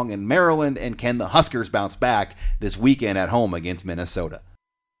went wrong in Maryland, and can the Huskers bounce back this weekend at home against Minnesota.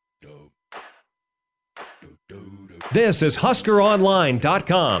 This is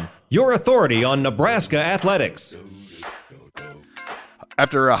HuskerOnline.com, your authority on Nebraska athletics.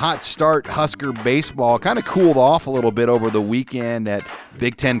 After a hot start, Husker baseball kind of cooled off a little bit over the weekend at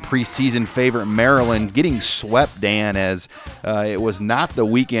Big Ten preseason favorite Maryland, getting swept, Dan, as it was not the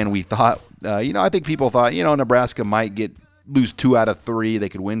weekend we thought. I think people thought, Nebraska might lose 2 out of 3. They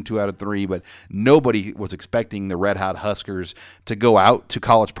could win 2 out of 3, but nobody was expecting the Red Hot Huskers to go out to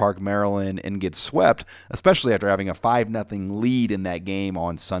College Park, Maryland, and get swept, especially after having a 5-0 lead in that game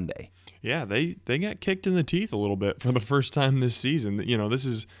on Sunday. Yeah, they got kicked in the teeth a little bit for the first time this season. This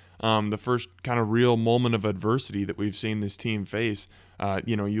is the first kind of real moment of adversity that we've seen this team face.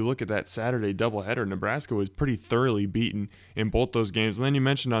 You look at that Saturday doubleheader, Nebraska was pretty thoroughly beaten in both those games. And then you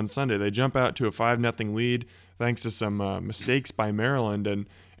mentioned on Sunday, they jump out to a 5-0 lead thanks to some mistakes by Maryland,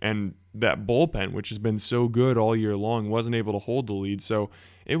 and that bullpen, which has been so good all year long, wasn't able to hold the lead. So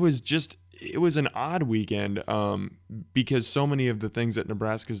it was an odd weekend because so many of the things that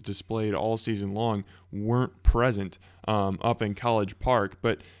Nebraska's displayed all season long weren't present up in College Park.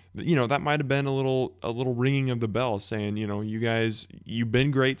 But that might have been a little ringing of the bell saying, you guys, you've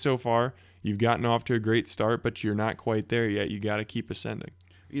been great so far. You've gotten off to a great start, but you're not quite there yet. You got to keep ascending.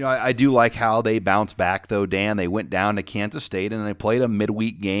 I do like how they bounced back, though, Dan. They went down to Kansas State, and they played a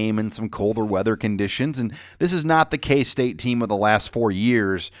midweek game in some colder weather conditions. And this is not the K-State team of the last 4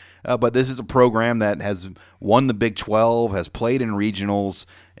 years, but this is a program that has won the Big 12, has played in regionals,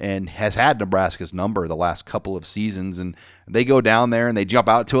 and has had Nebraska's number the last couple of seasons. And they go down there and they jump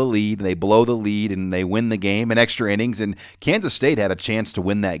out to a lead, and they blow the lead, and they win the game in extra innings. And Kansas State had a chance to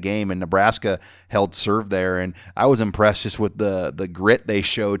win that game, and Nebraska held serve there. And I was impressed just with the grit they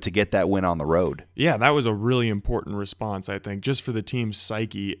showed to get that win on the road. Yeah, that was a really important response, I think, just for the team's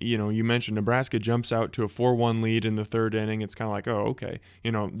psyche. You mentioned Nebraska jumps out to a 4-1 lead in the third inning. It's kind of like, oh, okay,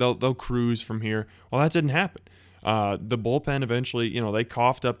 they'll cruise from here. Well, that didn't happen. The bullpen eventually, they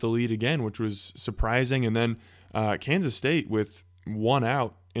coughed up the lead again, which was surprising. And then Kansas State, with one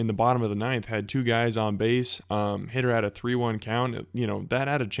out in the bottom of the ninth, had two guys on base. Hitter had a 3-1 count. That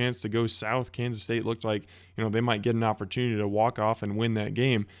had a chance to go south. Kansas State looked like, they might get an opportunity to walk off and win that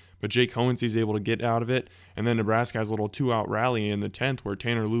game. But Jake Hohensie's able to get out of it. And then Nebraska has a little 2-out rally in the 10th where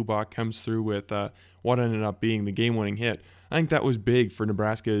Tanner Lubach comes through with what ended up being the game-winning hit. I think that was big for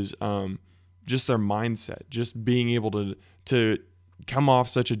Nebraska's just their mindset, just being able to come off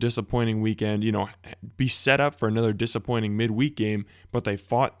such a disappointing weekend, be set up for another disappointing midweek game, but they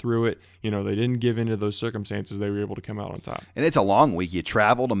fought through it. They didn't give in to those circumstances. They were able to come out on top. And it's a long week. You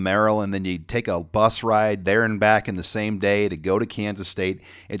travel to Maryland, then you take a bus ride there and back in the same day to go to Kansas State.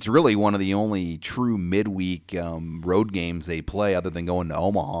 It's really one of the only true midweek road games they play other than going to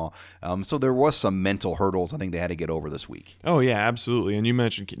Omaha. So there was some mental hurdles I think they had to get over this week. Oh, yeah, absolutely. And you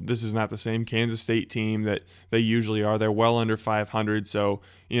mentioned this is not the same Kansas State team that they usually are. They're well under 500. So,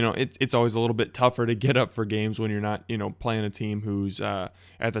 it's always a little bit tougher to get up for games when you're not, playing a team who's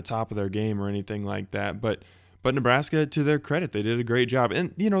at the top of their game or anything like that. But Nebraska, to their credit, they did a great job.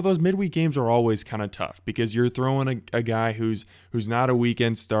 And, those midweek games are always kind of tough because you're throwing a guy who's not a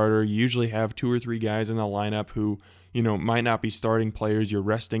weekend starter. You usually have 2 or 3 guys in the lineup who, might not be starting players. You're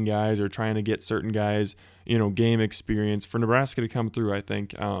resting guys or trying to get certain guys, game experience. For Nebraska to come through, I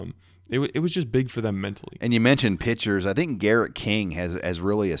think, it was just big for them mentally. And you mentioned pitchers. I think Garrett King has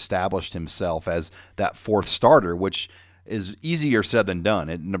really established himself as that fourth starter, which is easier said than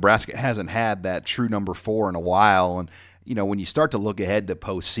done. Nebraska hasn't had that true number 4 in a while. And, when you start to look ahead to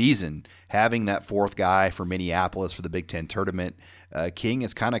postseason, having that fourth guy for Minneapolis for the Big Ten tournament, King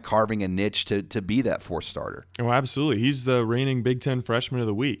is kind of carving a niche to be that fourth starter. Oh, absolutely. He's the reigning Big Ten Freshman of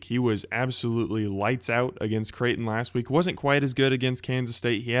the Week. He was absolutely lights out against Creighton last week. Wasn't quite as good against Kansas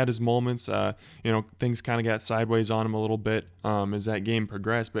State. He had his moments. Things kind of got sideways on him a little bit as that game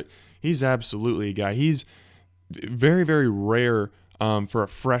progressed. But he's absolutely a guy. He's very, very rare for a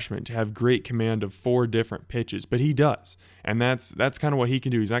freshman to have great command of 4 different pitches, but he does, and that's kind of what he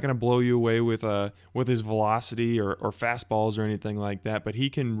can do. He's not going to blow you away with his velocity or fastballs or anything like that, but he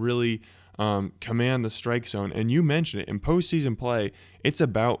can really command the strike zone. And you mentioned it, in postseason play, it's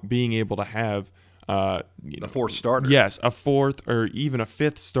about being able to have the fourth starter. Yes, a fourth or even a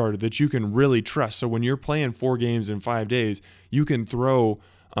fifth starter that you can really trust. So when you're playing 4 games in 5 days, you can throw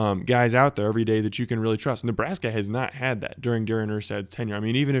guys out there every day that you can really trust. Nebraska has not had that during Darren Erstad's tenure. I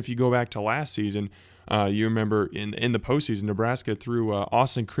mean, even if you go back to last season, you remember in the postseason, Nebraska threw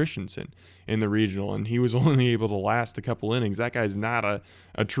Austin Christensen in the regional, and he was only able to last a couple innings. That guy's not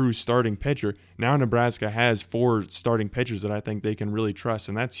a true starting pitcher. Now Nebraska has 4 starting pitchers that I think they can really trust,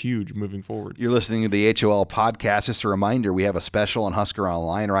 and that's huge moving forward. You're listening to the HOL podcast. Just a reminder, we have a special on Husker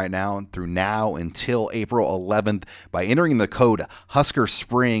Online right now through now until April 11th. By entering the code Husker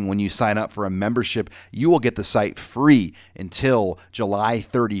Spring when you sign up for a membership, you will get the site free until July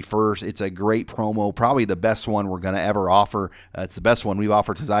 31st. It's a great promo, probably the best one we're going to ever offer. It's the best one we've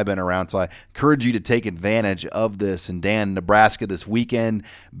offered since I've been around, so I encourage you to take advantage of this. And Dan, Nebraska this weekend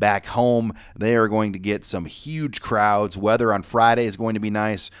back home, they are going to get some huge crowds. Weather on Friday is going to be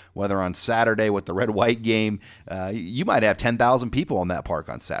nice. Weather on Saturday with the red-white game, you might have 10,000 people in that park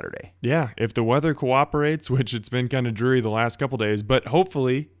on Saturday. Yeah, if the weather cooperates, which it's been kind of dreary the last couple days, but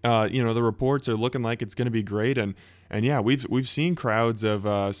hopefully, the reports are looking like it's going to be great. And And yeah, we've seen crowds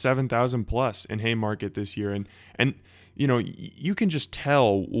of 7,000 plus in Haymarket this year, and you know, you can just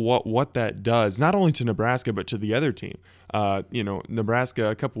tell what that does, not only to Nebraska but to the other team. You know, Nebraska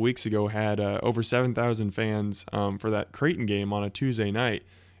a couple weeks ago had over 7,000 fans for that Creighton game on a Tuesday night,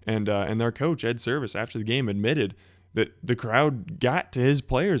 and their coach Ed Service after the game admitted that the crowd got to his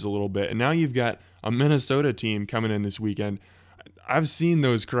players a little bit. And now you've got a Minnesota team coming in this weekend. I've seen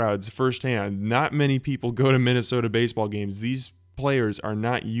those crowds firsthand. Not many people go to Minnesota baseball games. These players are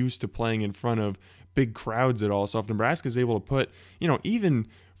not used to playing in front of big crowds at all. So if Nebraska is able to put, you know, even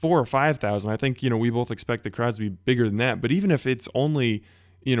 4,000 or 5,000, I think, you know, we both expect the crowds to be bigger than that. But even if it's only,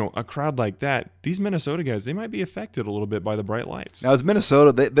 you know, a crowd like that, these Minnesota guys, they might be affected a little bit by the bright lights. Now, as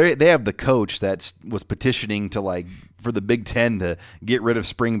Minnesota, they have the coach that was petitioning to, like, for the Big Ten to get rid of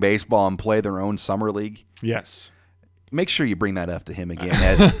spring baseball and play their own summer league. Yes. Make sure you bring that up to him again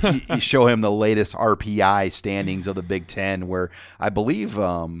as you show him the latest RPI standings of the Big Ten, where I believe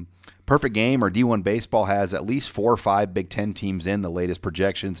Perfect Game or D1 Baseball has at least 4 or 5 Big Ten teams in the latest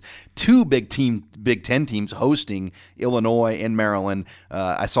projections. 2 Big Ten teams hosting Illinois and Maryland.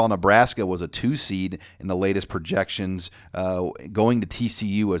 I saw Nebraska was a 2 seed in the latest projections, going to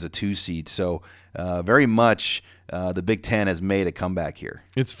TCU as a 2 seed. So very much the Big Ten has made a comeback here.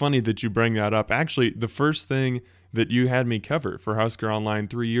 It's funny that you bring that up. Actually, the first thing that you had me cover for Husker Online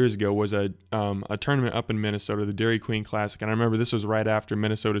 3 years ago was a tournament up in Minnesota, the Dairy Queen Classic. And I remember this was right after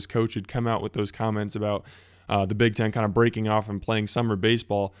Minnesota's coach had come out with those comments about the Big Ten kind of breaking off and playing summer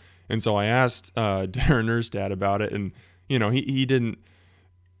baseball. And so I asked Darren Erstad about it, and you know, he didn't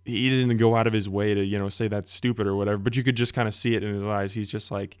go out of his way to, you know, say that's stupid or whatever, but you could just kind of see it in his eyes. He's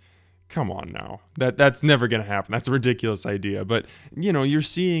just like, come on now. That's never going to happen. That's a ridiculous idea. But, you know, you're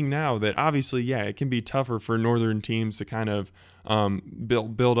seeing now that obviously, yeah, it can be tougher for northern teams to kind of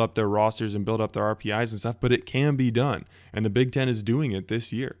build up their rosters and build up their RPIs and stuff, but it can be done. And the Big Ten is doing it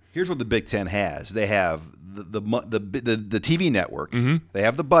this year. Here's what the Big Ten has. They have the TV network. Mm-hmm. They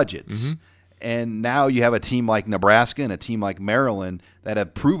have the budgets. Mm-hmm. And now you have a team like Nebraska and a team like Maryland that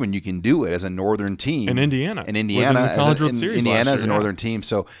have proven you can do it as a northern team. And Indiana. Was in the College World Series Indiana as a northern team.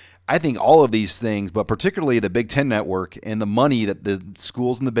 So I think all of these things, but particularly the Big Ten network and the money that the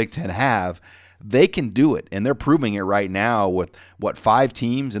schools in the Big Ten have, they can do it. And they're proving it right now with, 5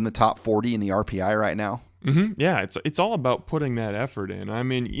 teams in the top 40 in the RPI right now? Mm-hmm. Yeah, it's all about putting that effort in. I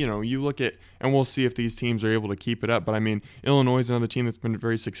mean, you know, you look at, and we'll see if these teams are able to keep it up, but I mean, Illinois is another team that's been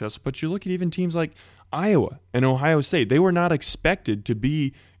very successful, but you look at even teams like Iowa and Ohio State. They were not expected to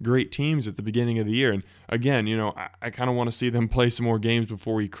be great teams at the beginning of the year. And again, you know, I kind of want to see them play some more games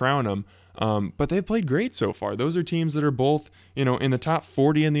before we crown them. But they've played great so far. Those are teams that are both, you know, in the top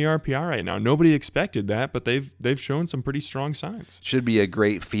 40 in the RPI right now. Nobody expected that, but they've shown some pretty strong signs. Should be a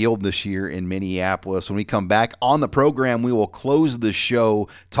great field this year in Minneapolis. When we come back on the program, we will close the show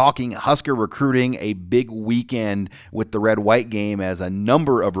talking Husker recruiting, a big weekend with the red-white game as a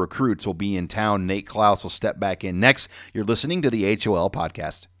number of recruits will be in town. Nate Klaus will step back in next. You're listening to the HOL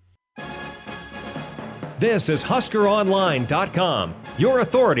Podcast. This is HuskerOnline.com, your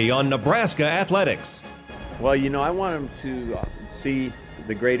authority on Nebraska athletics. Well, you know, I want them to see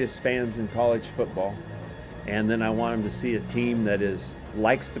the greatest fans in college football, and then I want them to see a team that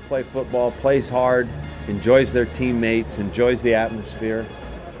likes to play football, plays hard, enjoys their teammates, enjoys the atmosphere.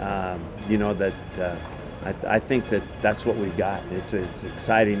 You know, that I think that's what we got. It's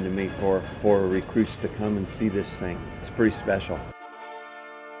exciting to me for recruits to come and see this thing. It's pretty special.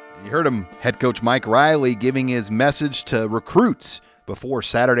 You heard him, head coach Mike Riley, giving his message to recruits before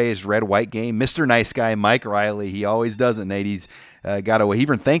Saturday's red-white game. Mr. Nice Guy Mike Riley, he always does it, Nate. He's he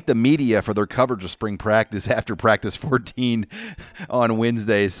even thanked the media for their coverage of spring practice after practice 14 on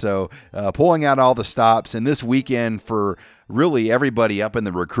Wednesday. So pulling out all the stops. And this weekend for really everybody up in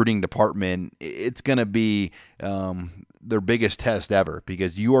the recruiting department, it's going to be their biggest test ever,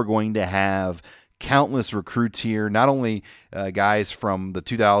 because you are going to have countless recruits here, not only guys from the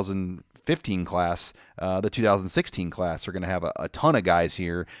 2015 class, the 2016 class are going to have a ton of guys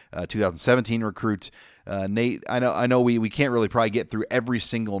here, 2017 recruits. Nate, I know we can't really probably get through every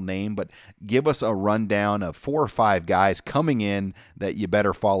single name, but give us a rundown of 4 or 5 guys coming in that you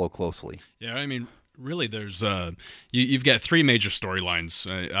better follow closely. Yeah, I mean, really, there's you've got 3 major storylines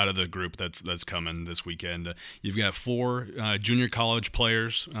out of the group that's coming this weekend. You've got 4 junior college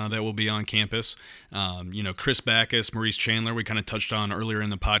players that will be on campus. You know, Chris Backus, Maurice Chandler, we kind of touched on earlier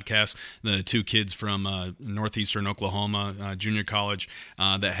in the podcast, the 2 kids from northeastern Oklahoma junior college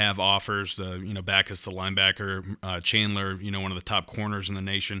that have offers. You know, Backus, the linebacker, Chandler, you know, one of the top corners in the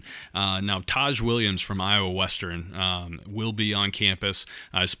nation. Now, Taj Williams from Iowa Western will be on campus.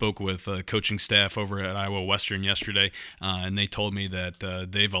 I spoke with coaching staff over over at Iowa Western yesterday, and they told me that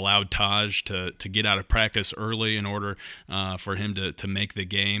they've allowed Taj to get out of practice early in order for him to make the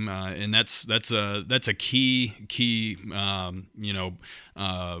game, and that's a key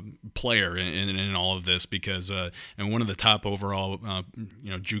player in all of this, because and one of the top overall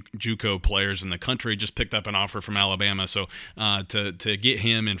JUCO players in the country just picked up an offer from Alabama. So to get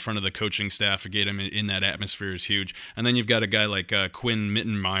him in front of the coaching staff, to get him in that atmosphere is huge. And then you've got a guy like Quinn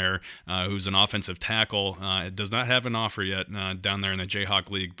Mittenmeyer, who's an offensive tackle. Does not have an offer yet down there in the Jayhawk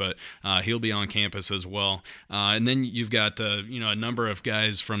League, but he'll be on campus as well. And then you've got a number of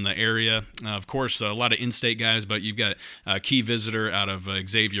guys from the area. Of course, a lot of in-state guys, but you've got a key visitor out of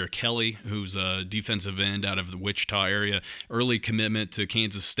Xavier Kelly, who's a defensive end out of the Wichita area. Early commitment to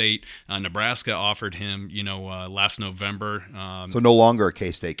Kansas State. Nebraska offered him, last November. So no longer a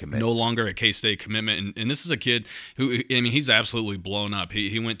K-State commitment. No longer a K-State commitment. And this is a kid who, he's absolutely blown up.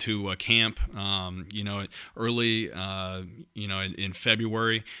 He went to camp, early, in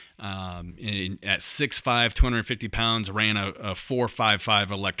February. At 6'5", 250 pounds, ran a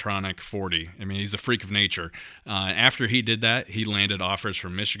 4.55 electronic 40. He's a freak of nature. After he did that, he landed offers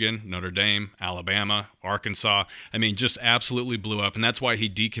from Michigan, Notre Dame, Alabama, Arkansas. Just absolutely blew up, and that's why he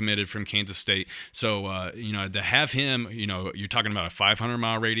decommitted from Kansas State. So, to have him, you're talking about a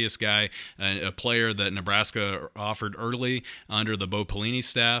 500-mile radius guy, a player that Nebraska offered early under the Bo Pelini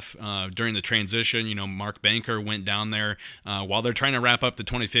staff. During the transition, Mark Banker went down there while they're trying to wrap up the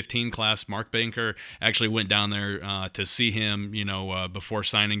 2015 class. Mark Banker actually went down there to see him, before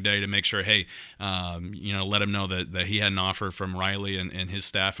signing day, to make sure, hey, let him know that he had an offer from Riley and his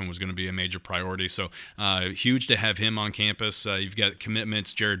staff and was going to be a major priority. So huge to have him on campus. You've got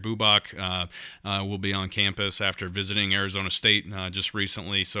commitments. Jared Bubak will be on campus after visiting Arizona State just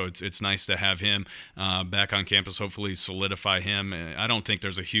recently. So it's nice to have him back on campus, hopefully solidify him. I don't think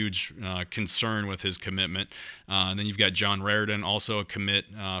there's a huge concern with his commitment. And then you've got John Raridan, also a commit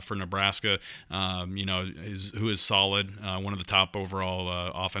for Nebraska, who is solid, one of the top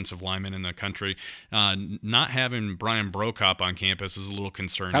overall offensive linemen in the country. Not having Brian Brokop on campus is a little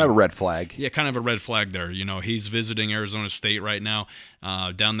concerning. Kind of a red flag. Yeah, kind of a red flag there. He's visiting Arizona State right now,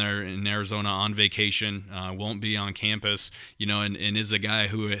 down there in Arizona on vacation, won't be on campus, and is a guy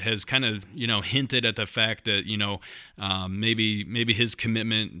who has kind of, hinted at the fact that, maybe his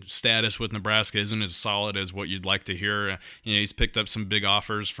commitment status with Nebraska isn't as solid as what you'd like to hear. He's picked up some big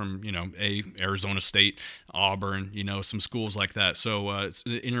offers from, Arizona State, Auburn, some schools like that. So it's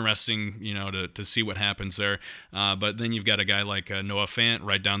interesting, to see what happens there. But then you've got a guy like Noah Fant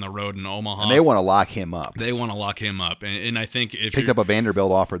right down the road in Omaha. And they want to lock him up. And I think if picked up a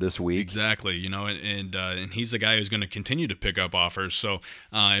Vanderbilt offer this week. Exactly, and he's the guy who's going to continue to pick up offers. So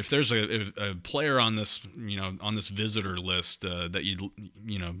if there's a player on this, on this visitor list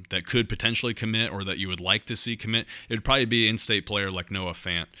that could potentially commit, or that you would like to see commit, it'd probably be an in-state player like Noah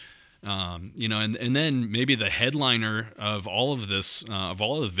Fant. And then maybe the headliner of all of this, of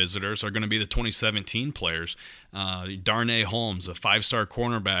all of the visitors, are going to be the 2017 players. Darnay Holmes, a 5-star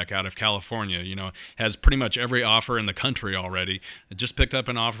cornerback out of California, has pretty much every offer in the country already. Just picked up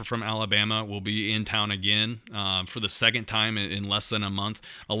an offer from Alabama, will be in town again for the second time in less than a month,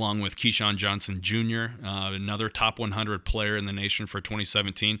 along with Keyshawn Johnson Jr., another top 100 player in the nation for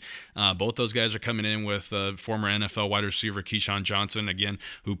 2017. Both those guys are coming in with former NFL wide receiver Keyshawn Johnson, again,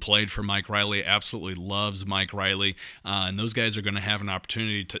 who played for Mike Riley, absolutely loves Mike Riley. And those guys are going to have an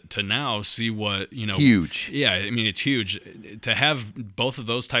opportunity to now see what, Huge. Yeah, it's huge to have both of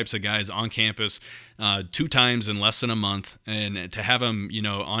those types of guys on campus 2 times in less than a month, and to have them,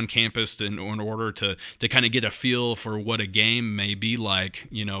 on campus in order to kind of get a feel for what a game may be like,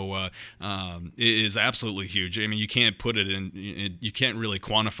 is absolutely huge. You can't put it in, you can't really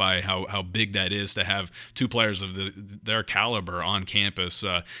quantify how big that is to have 2 players of their caliber on campus,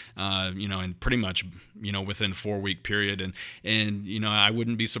 and pretty much, within 4-week period. And I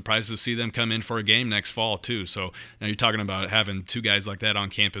wouldn't be surprised to see them come in for a game next fall too. So now you're talking about having 2 guys like that on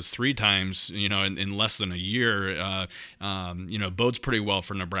campus 3 times, in less than a year, bodes pretty well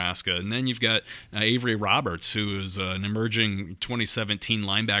for Nebraska. And then you've got Avery Roberts, who is an emerging 2017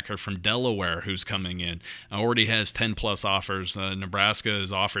 linebacker from Delaware, who's coming in. Already has 10+ offers. Nebraska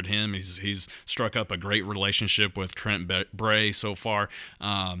has offered him. He's struck up a great relationship with Trent Bray so far,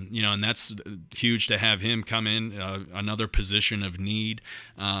 and that's huge to have him come in, another position of need.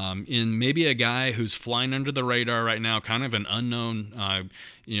 In maybe a guy who's flying under the radar right now, kind of an unknown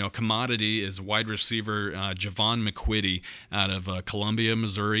commodity, is wide receiver Javon McQuitty out of Columbia,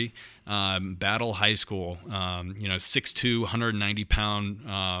 Missouri. Battle High School, 6'2",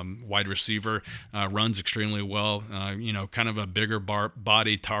 190-pound wide receiver, runs extremely well. Kind of a bigger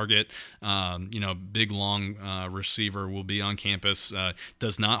body target. Big long receiver will be on campus.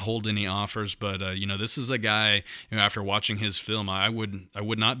 Does not hold any offers, but this is a guy who, after watching his film, I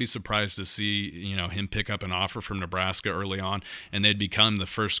would not be surprised to see him pick up an offer from Nebraska early on, and they'd become the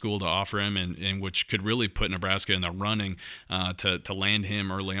first school to offer him, and which could really put Nebraska in the running to land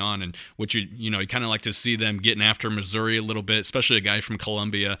him early on. And which you kind of like to see them getting after Missouri a little bit, especially a guy from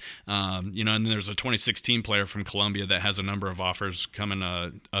Columbia. And then there's a 2016 player from Columbia that has a number of offers coming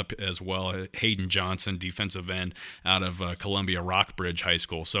up as well. Hayden Johnson, defensive end out of Columbia Rockbridge High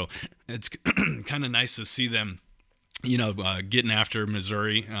School. So it's kind of nice to see them getting after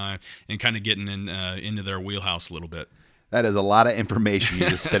Missouri and kind of getting into their wheelhouse a little bit. That is a lot of information you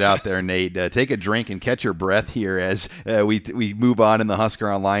just spit out there, Nate. Take a drink and catch your breath here as we move on in the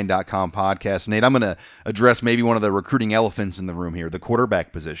HuskerOnline.com podcast. Nate, I'm going to address maybe one of the recruiting elephants in the room here, the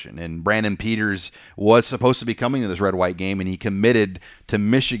quarterback position. And Brandon Peters was supposed to be coming to this red-white game, and he committed to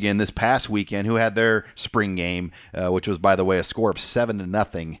Michigan this past weekend, who had their spring game, which was, by the way, a score of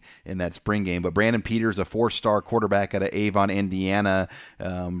 7-0 in that spring game. But Brandon Peters, a 4-star quarterback out of Avon, Indiana,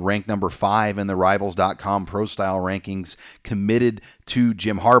 ranked number 5 in the Rivals.com Pro Style rankings, committed to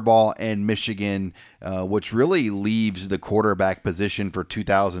Jim Harbaugh and Michigan, which really leaves the quarterback position for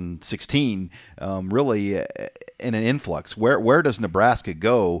 2016 really in an influx. Where does Nebraska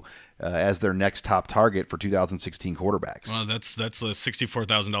go as their next top target for 2016 quarterbacks? Well, that's a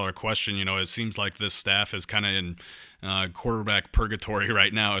 $64,000 question. It seems like this staff is kind of in quarterback purgatory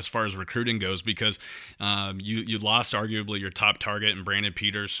right now as far as recruiting goes, because you lost arguably your top target in Brandon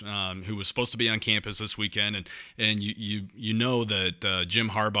Peters, who was supposed to be on campus this weekend, and you know that Jim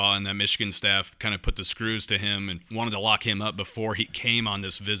Harbaugh and that Michigan staff kind of put the screws to him and wanted to lock him up before he came on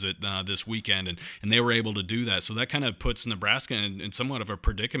this visit this weekend, and they were able to do that. So that kind of puts Nebraska in somewhat of a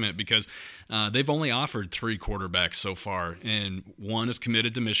predicament, because they've only offered 3 quarterbacks so far, and one is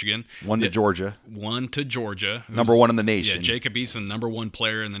committed to Michigan, one to Georgia, number 1 in the nation. Yeah, Jacob Eason, number 1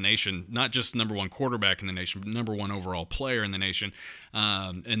 player in the nation, not just number 1 quarterback in the nation, but number 1 overall player in the nation.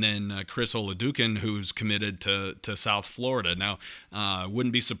 And then Chris Oladukin, who's committed to South Florida. Now,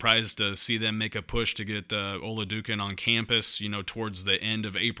 wouldn't be surprised to see them make a push to get Oladukin on campus, towards the end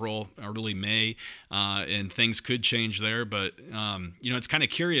of April, early May, and things could change there. But, it's kind of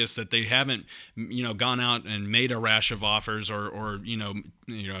curious that they haven't, gone out and made a rash of offers or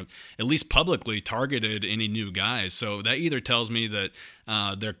at least publicly targeted any new guys. So that either tells me that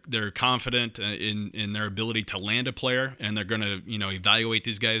they're confident in their ability to land a player, and they're going to evaluate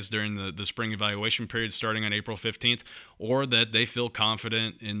these guys during the spring evaluation period starting on April 15th, or that they feel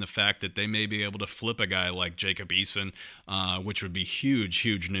confident in the fact that they may be able to flip a guy like Jacob Eason, which would be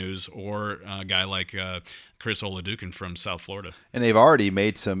huge news, or a guy like Chris Oladukin from South Florida. And they've already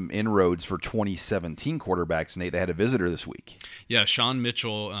made some inroads for 2017 quarterbacks, Nate. They had a visitor this week. Yeah, Sean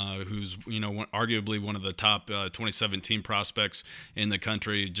Mitchell, who's arguably one of the top 2017 prospects in the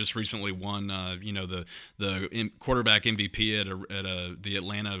country, just recently won the quarterback MVP at the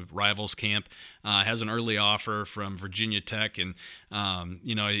Atlanta Rivals camp. Has an early offer from Virginia Tech, and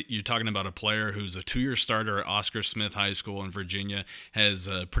you're talking about a player who's a 2-year starter at Oscar Smith High School in Virginia, has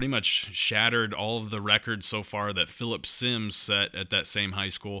pretty much shattered all of the records so far that Philip Sims set at that same high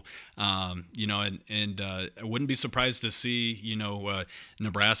school. I wouldn't be surprised to see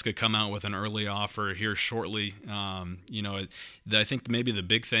Nebraska come out with an early offer here shortly. I think maybe the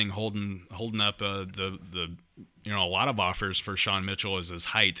big thing holding up the a lot of offers for Sean Mitchell is his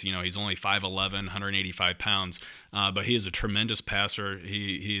height. He's only 5'11", 185 pounds, but he is a tremendous passer.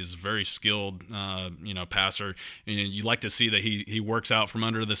 He is very skilled, passer. And you like to see that he works out from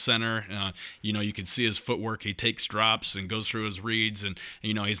under the center. You can see his footwork. He takes drops and goes through his reads, and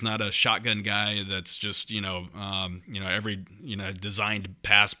he's not a shotgun guy that's just every designed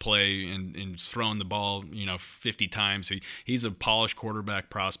pass play and throwing the ball 50 times. He's a polished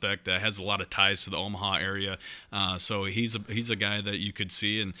quarterback prospect that has a lot of ties to the Omaha area. So he's a guy that you could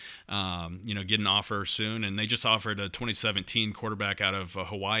see and get an offer soon. And they just offered a 2017 quarterback out of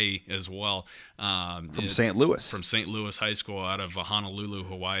Hawaii as well. From St. Louis. From St. Louis High School out of Honolulu,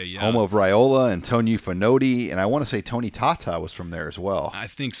 Hawaii. Yeah. Home of Raiola and Tony Finoti, and I want to say Tony Tata was from there as well. I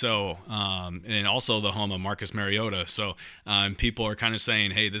think so. And also the home of Marcus Mariota. So people are kind of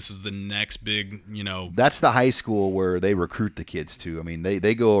saying, hey, this is the next big, That's the high school where they recruit the kids to. I mean,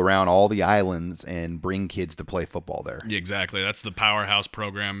 they go around all the islands and bring kids to play football there. Exactly. That's the powerhouse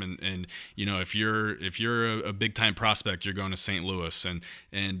program. And if you're a big time prospect, you're going to St. Louis.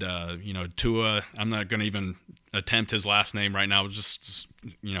 And Tua, I'm not going to even attempt his last name right now. Just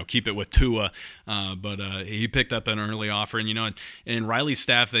keep it with Tua. But he picked up an early offer, and Riley's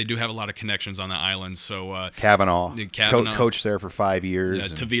staff, they do have a lot of connections on the island. So Kavanaugh. Coached there for 5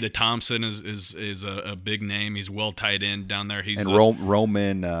 years. Tavita Thompson is a big name. He's well tied in down there.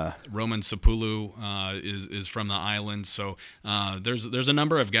 Roman Sapulu is from the island. So there's a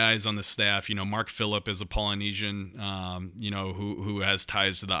number of guys on the staff. Mark Phillip is a Polynesian, who has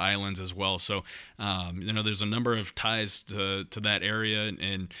ties to the islands as well. So there's a number of ties to that area,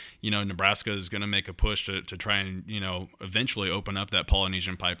 and Nebraska is going to make a push to try and eventually open up that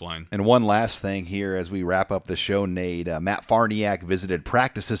Polynesian pipeline. And one last thing here as we wrap up the show, Nate. Matt Farniak visited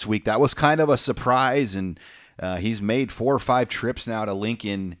practice this week. That was kind of a surprise, and he's made 4 or 5 trips now to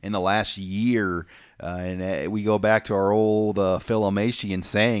Lincoln in the last year. And we go back to our old Phil Omasian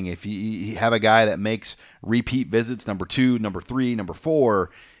saying, if you have a guy that makes repeat visits, number 2, number 3, number 4,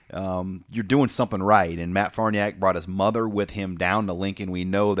 you're doing something right. And Matt Farniak brought his mother with him down to Lincoln. We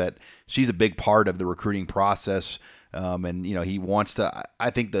know that she's a big part of the recruiting process. And he wants to. I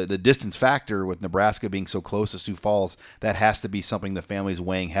think the distance factor with Nebraska being so close to Sioux Falls, that has to be something the family's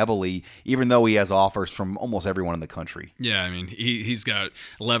weighing heavily, even though he has offers from almost everyone in the country. Yeah, I mean, he's got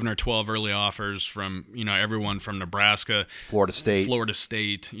 11 or 12 early offers from everyone from Nebraska, Florida State,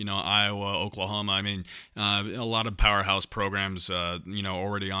 Iowa, Oklahoma. I mean, a lot of powerhouse programs,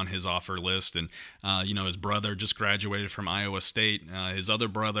 already on his offer list. And his brother just graduated from Iowa State. His other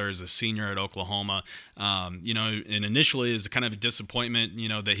brother is a senior at Oklahoma. And initially it was kind of a disappointment,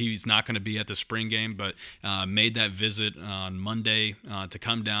 that he's not going to be at the spring game, but made that visit on Monday to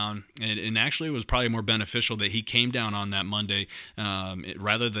come down. And actually it was probably more beneficial that he came down on that Monday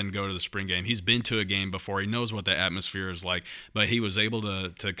rather than go to the spring game. He's been to a game before. He knows what the atmosphere is like, but he was able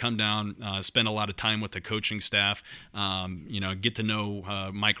to come down, spend a lot of time with the coaching staff, get to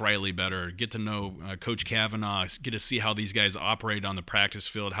know Mike Riley better, get to know Coach Kavanaugh, get to see how these guys operate on the practice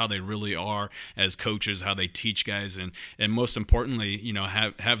field, how they really are as coaches, how they teach guys, and most importantly,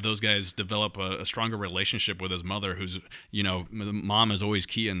 have those guys develop a stronger relationship with his mother, who's, mom is always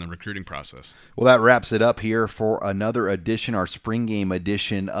key in the recruiting process. Well, that wraps it up here for another edition, our spring game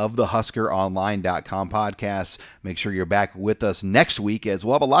edition of the HuskerOnline.com podcast. Make sure you're back with us next week, as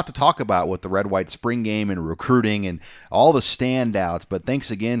we'll have a lot to talk about with the red-white spring game and recruiting and all the standouts. But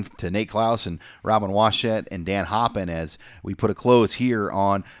thanks again to Nate Klaus and Robin Washett and Dan Hoppen as we put a close here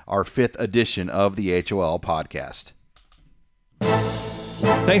on our 5th edition of the HOL podcast.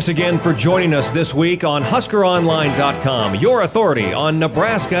 Thanks again for joining us this week on HuskerOnline.com, your authority on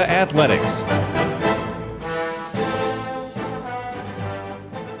Nebraska athletics.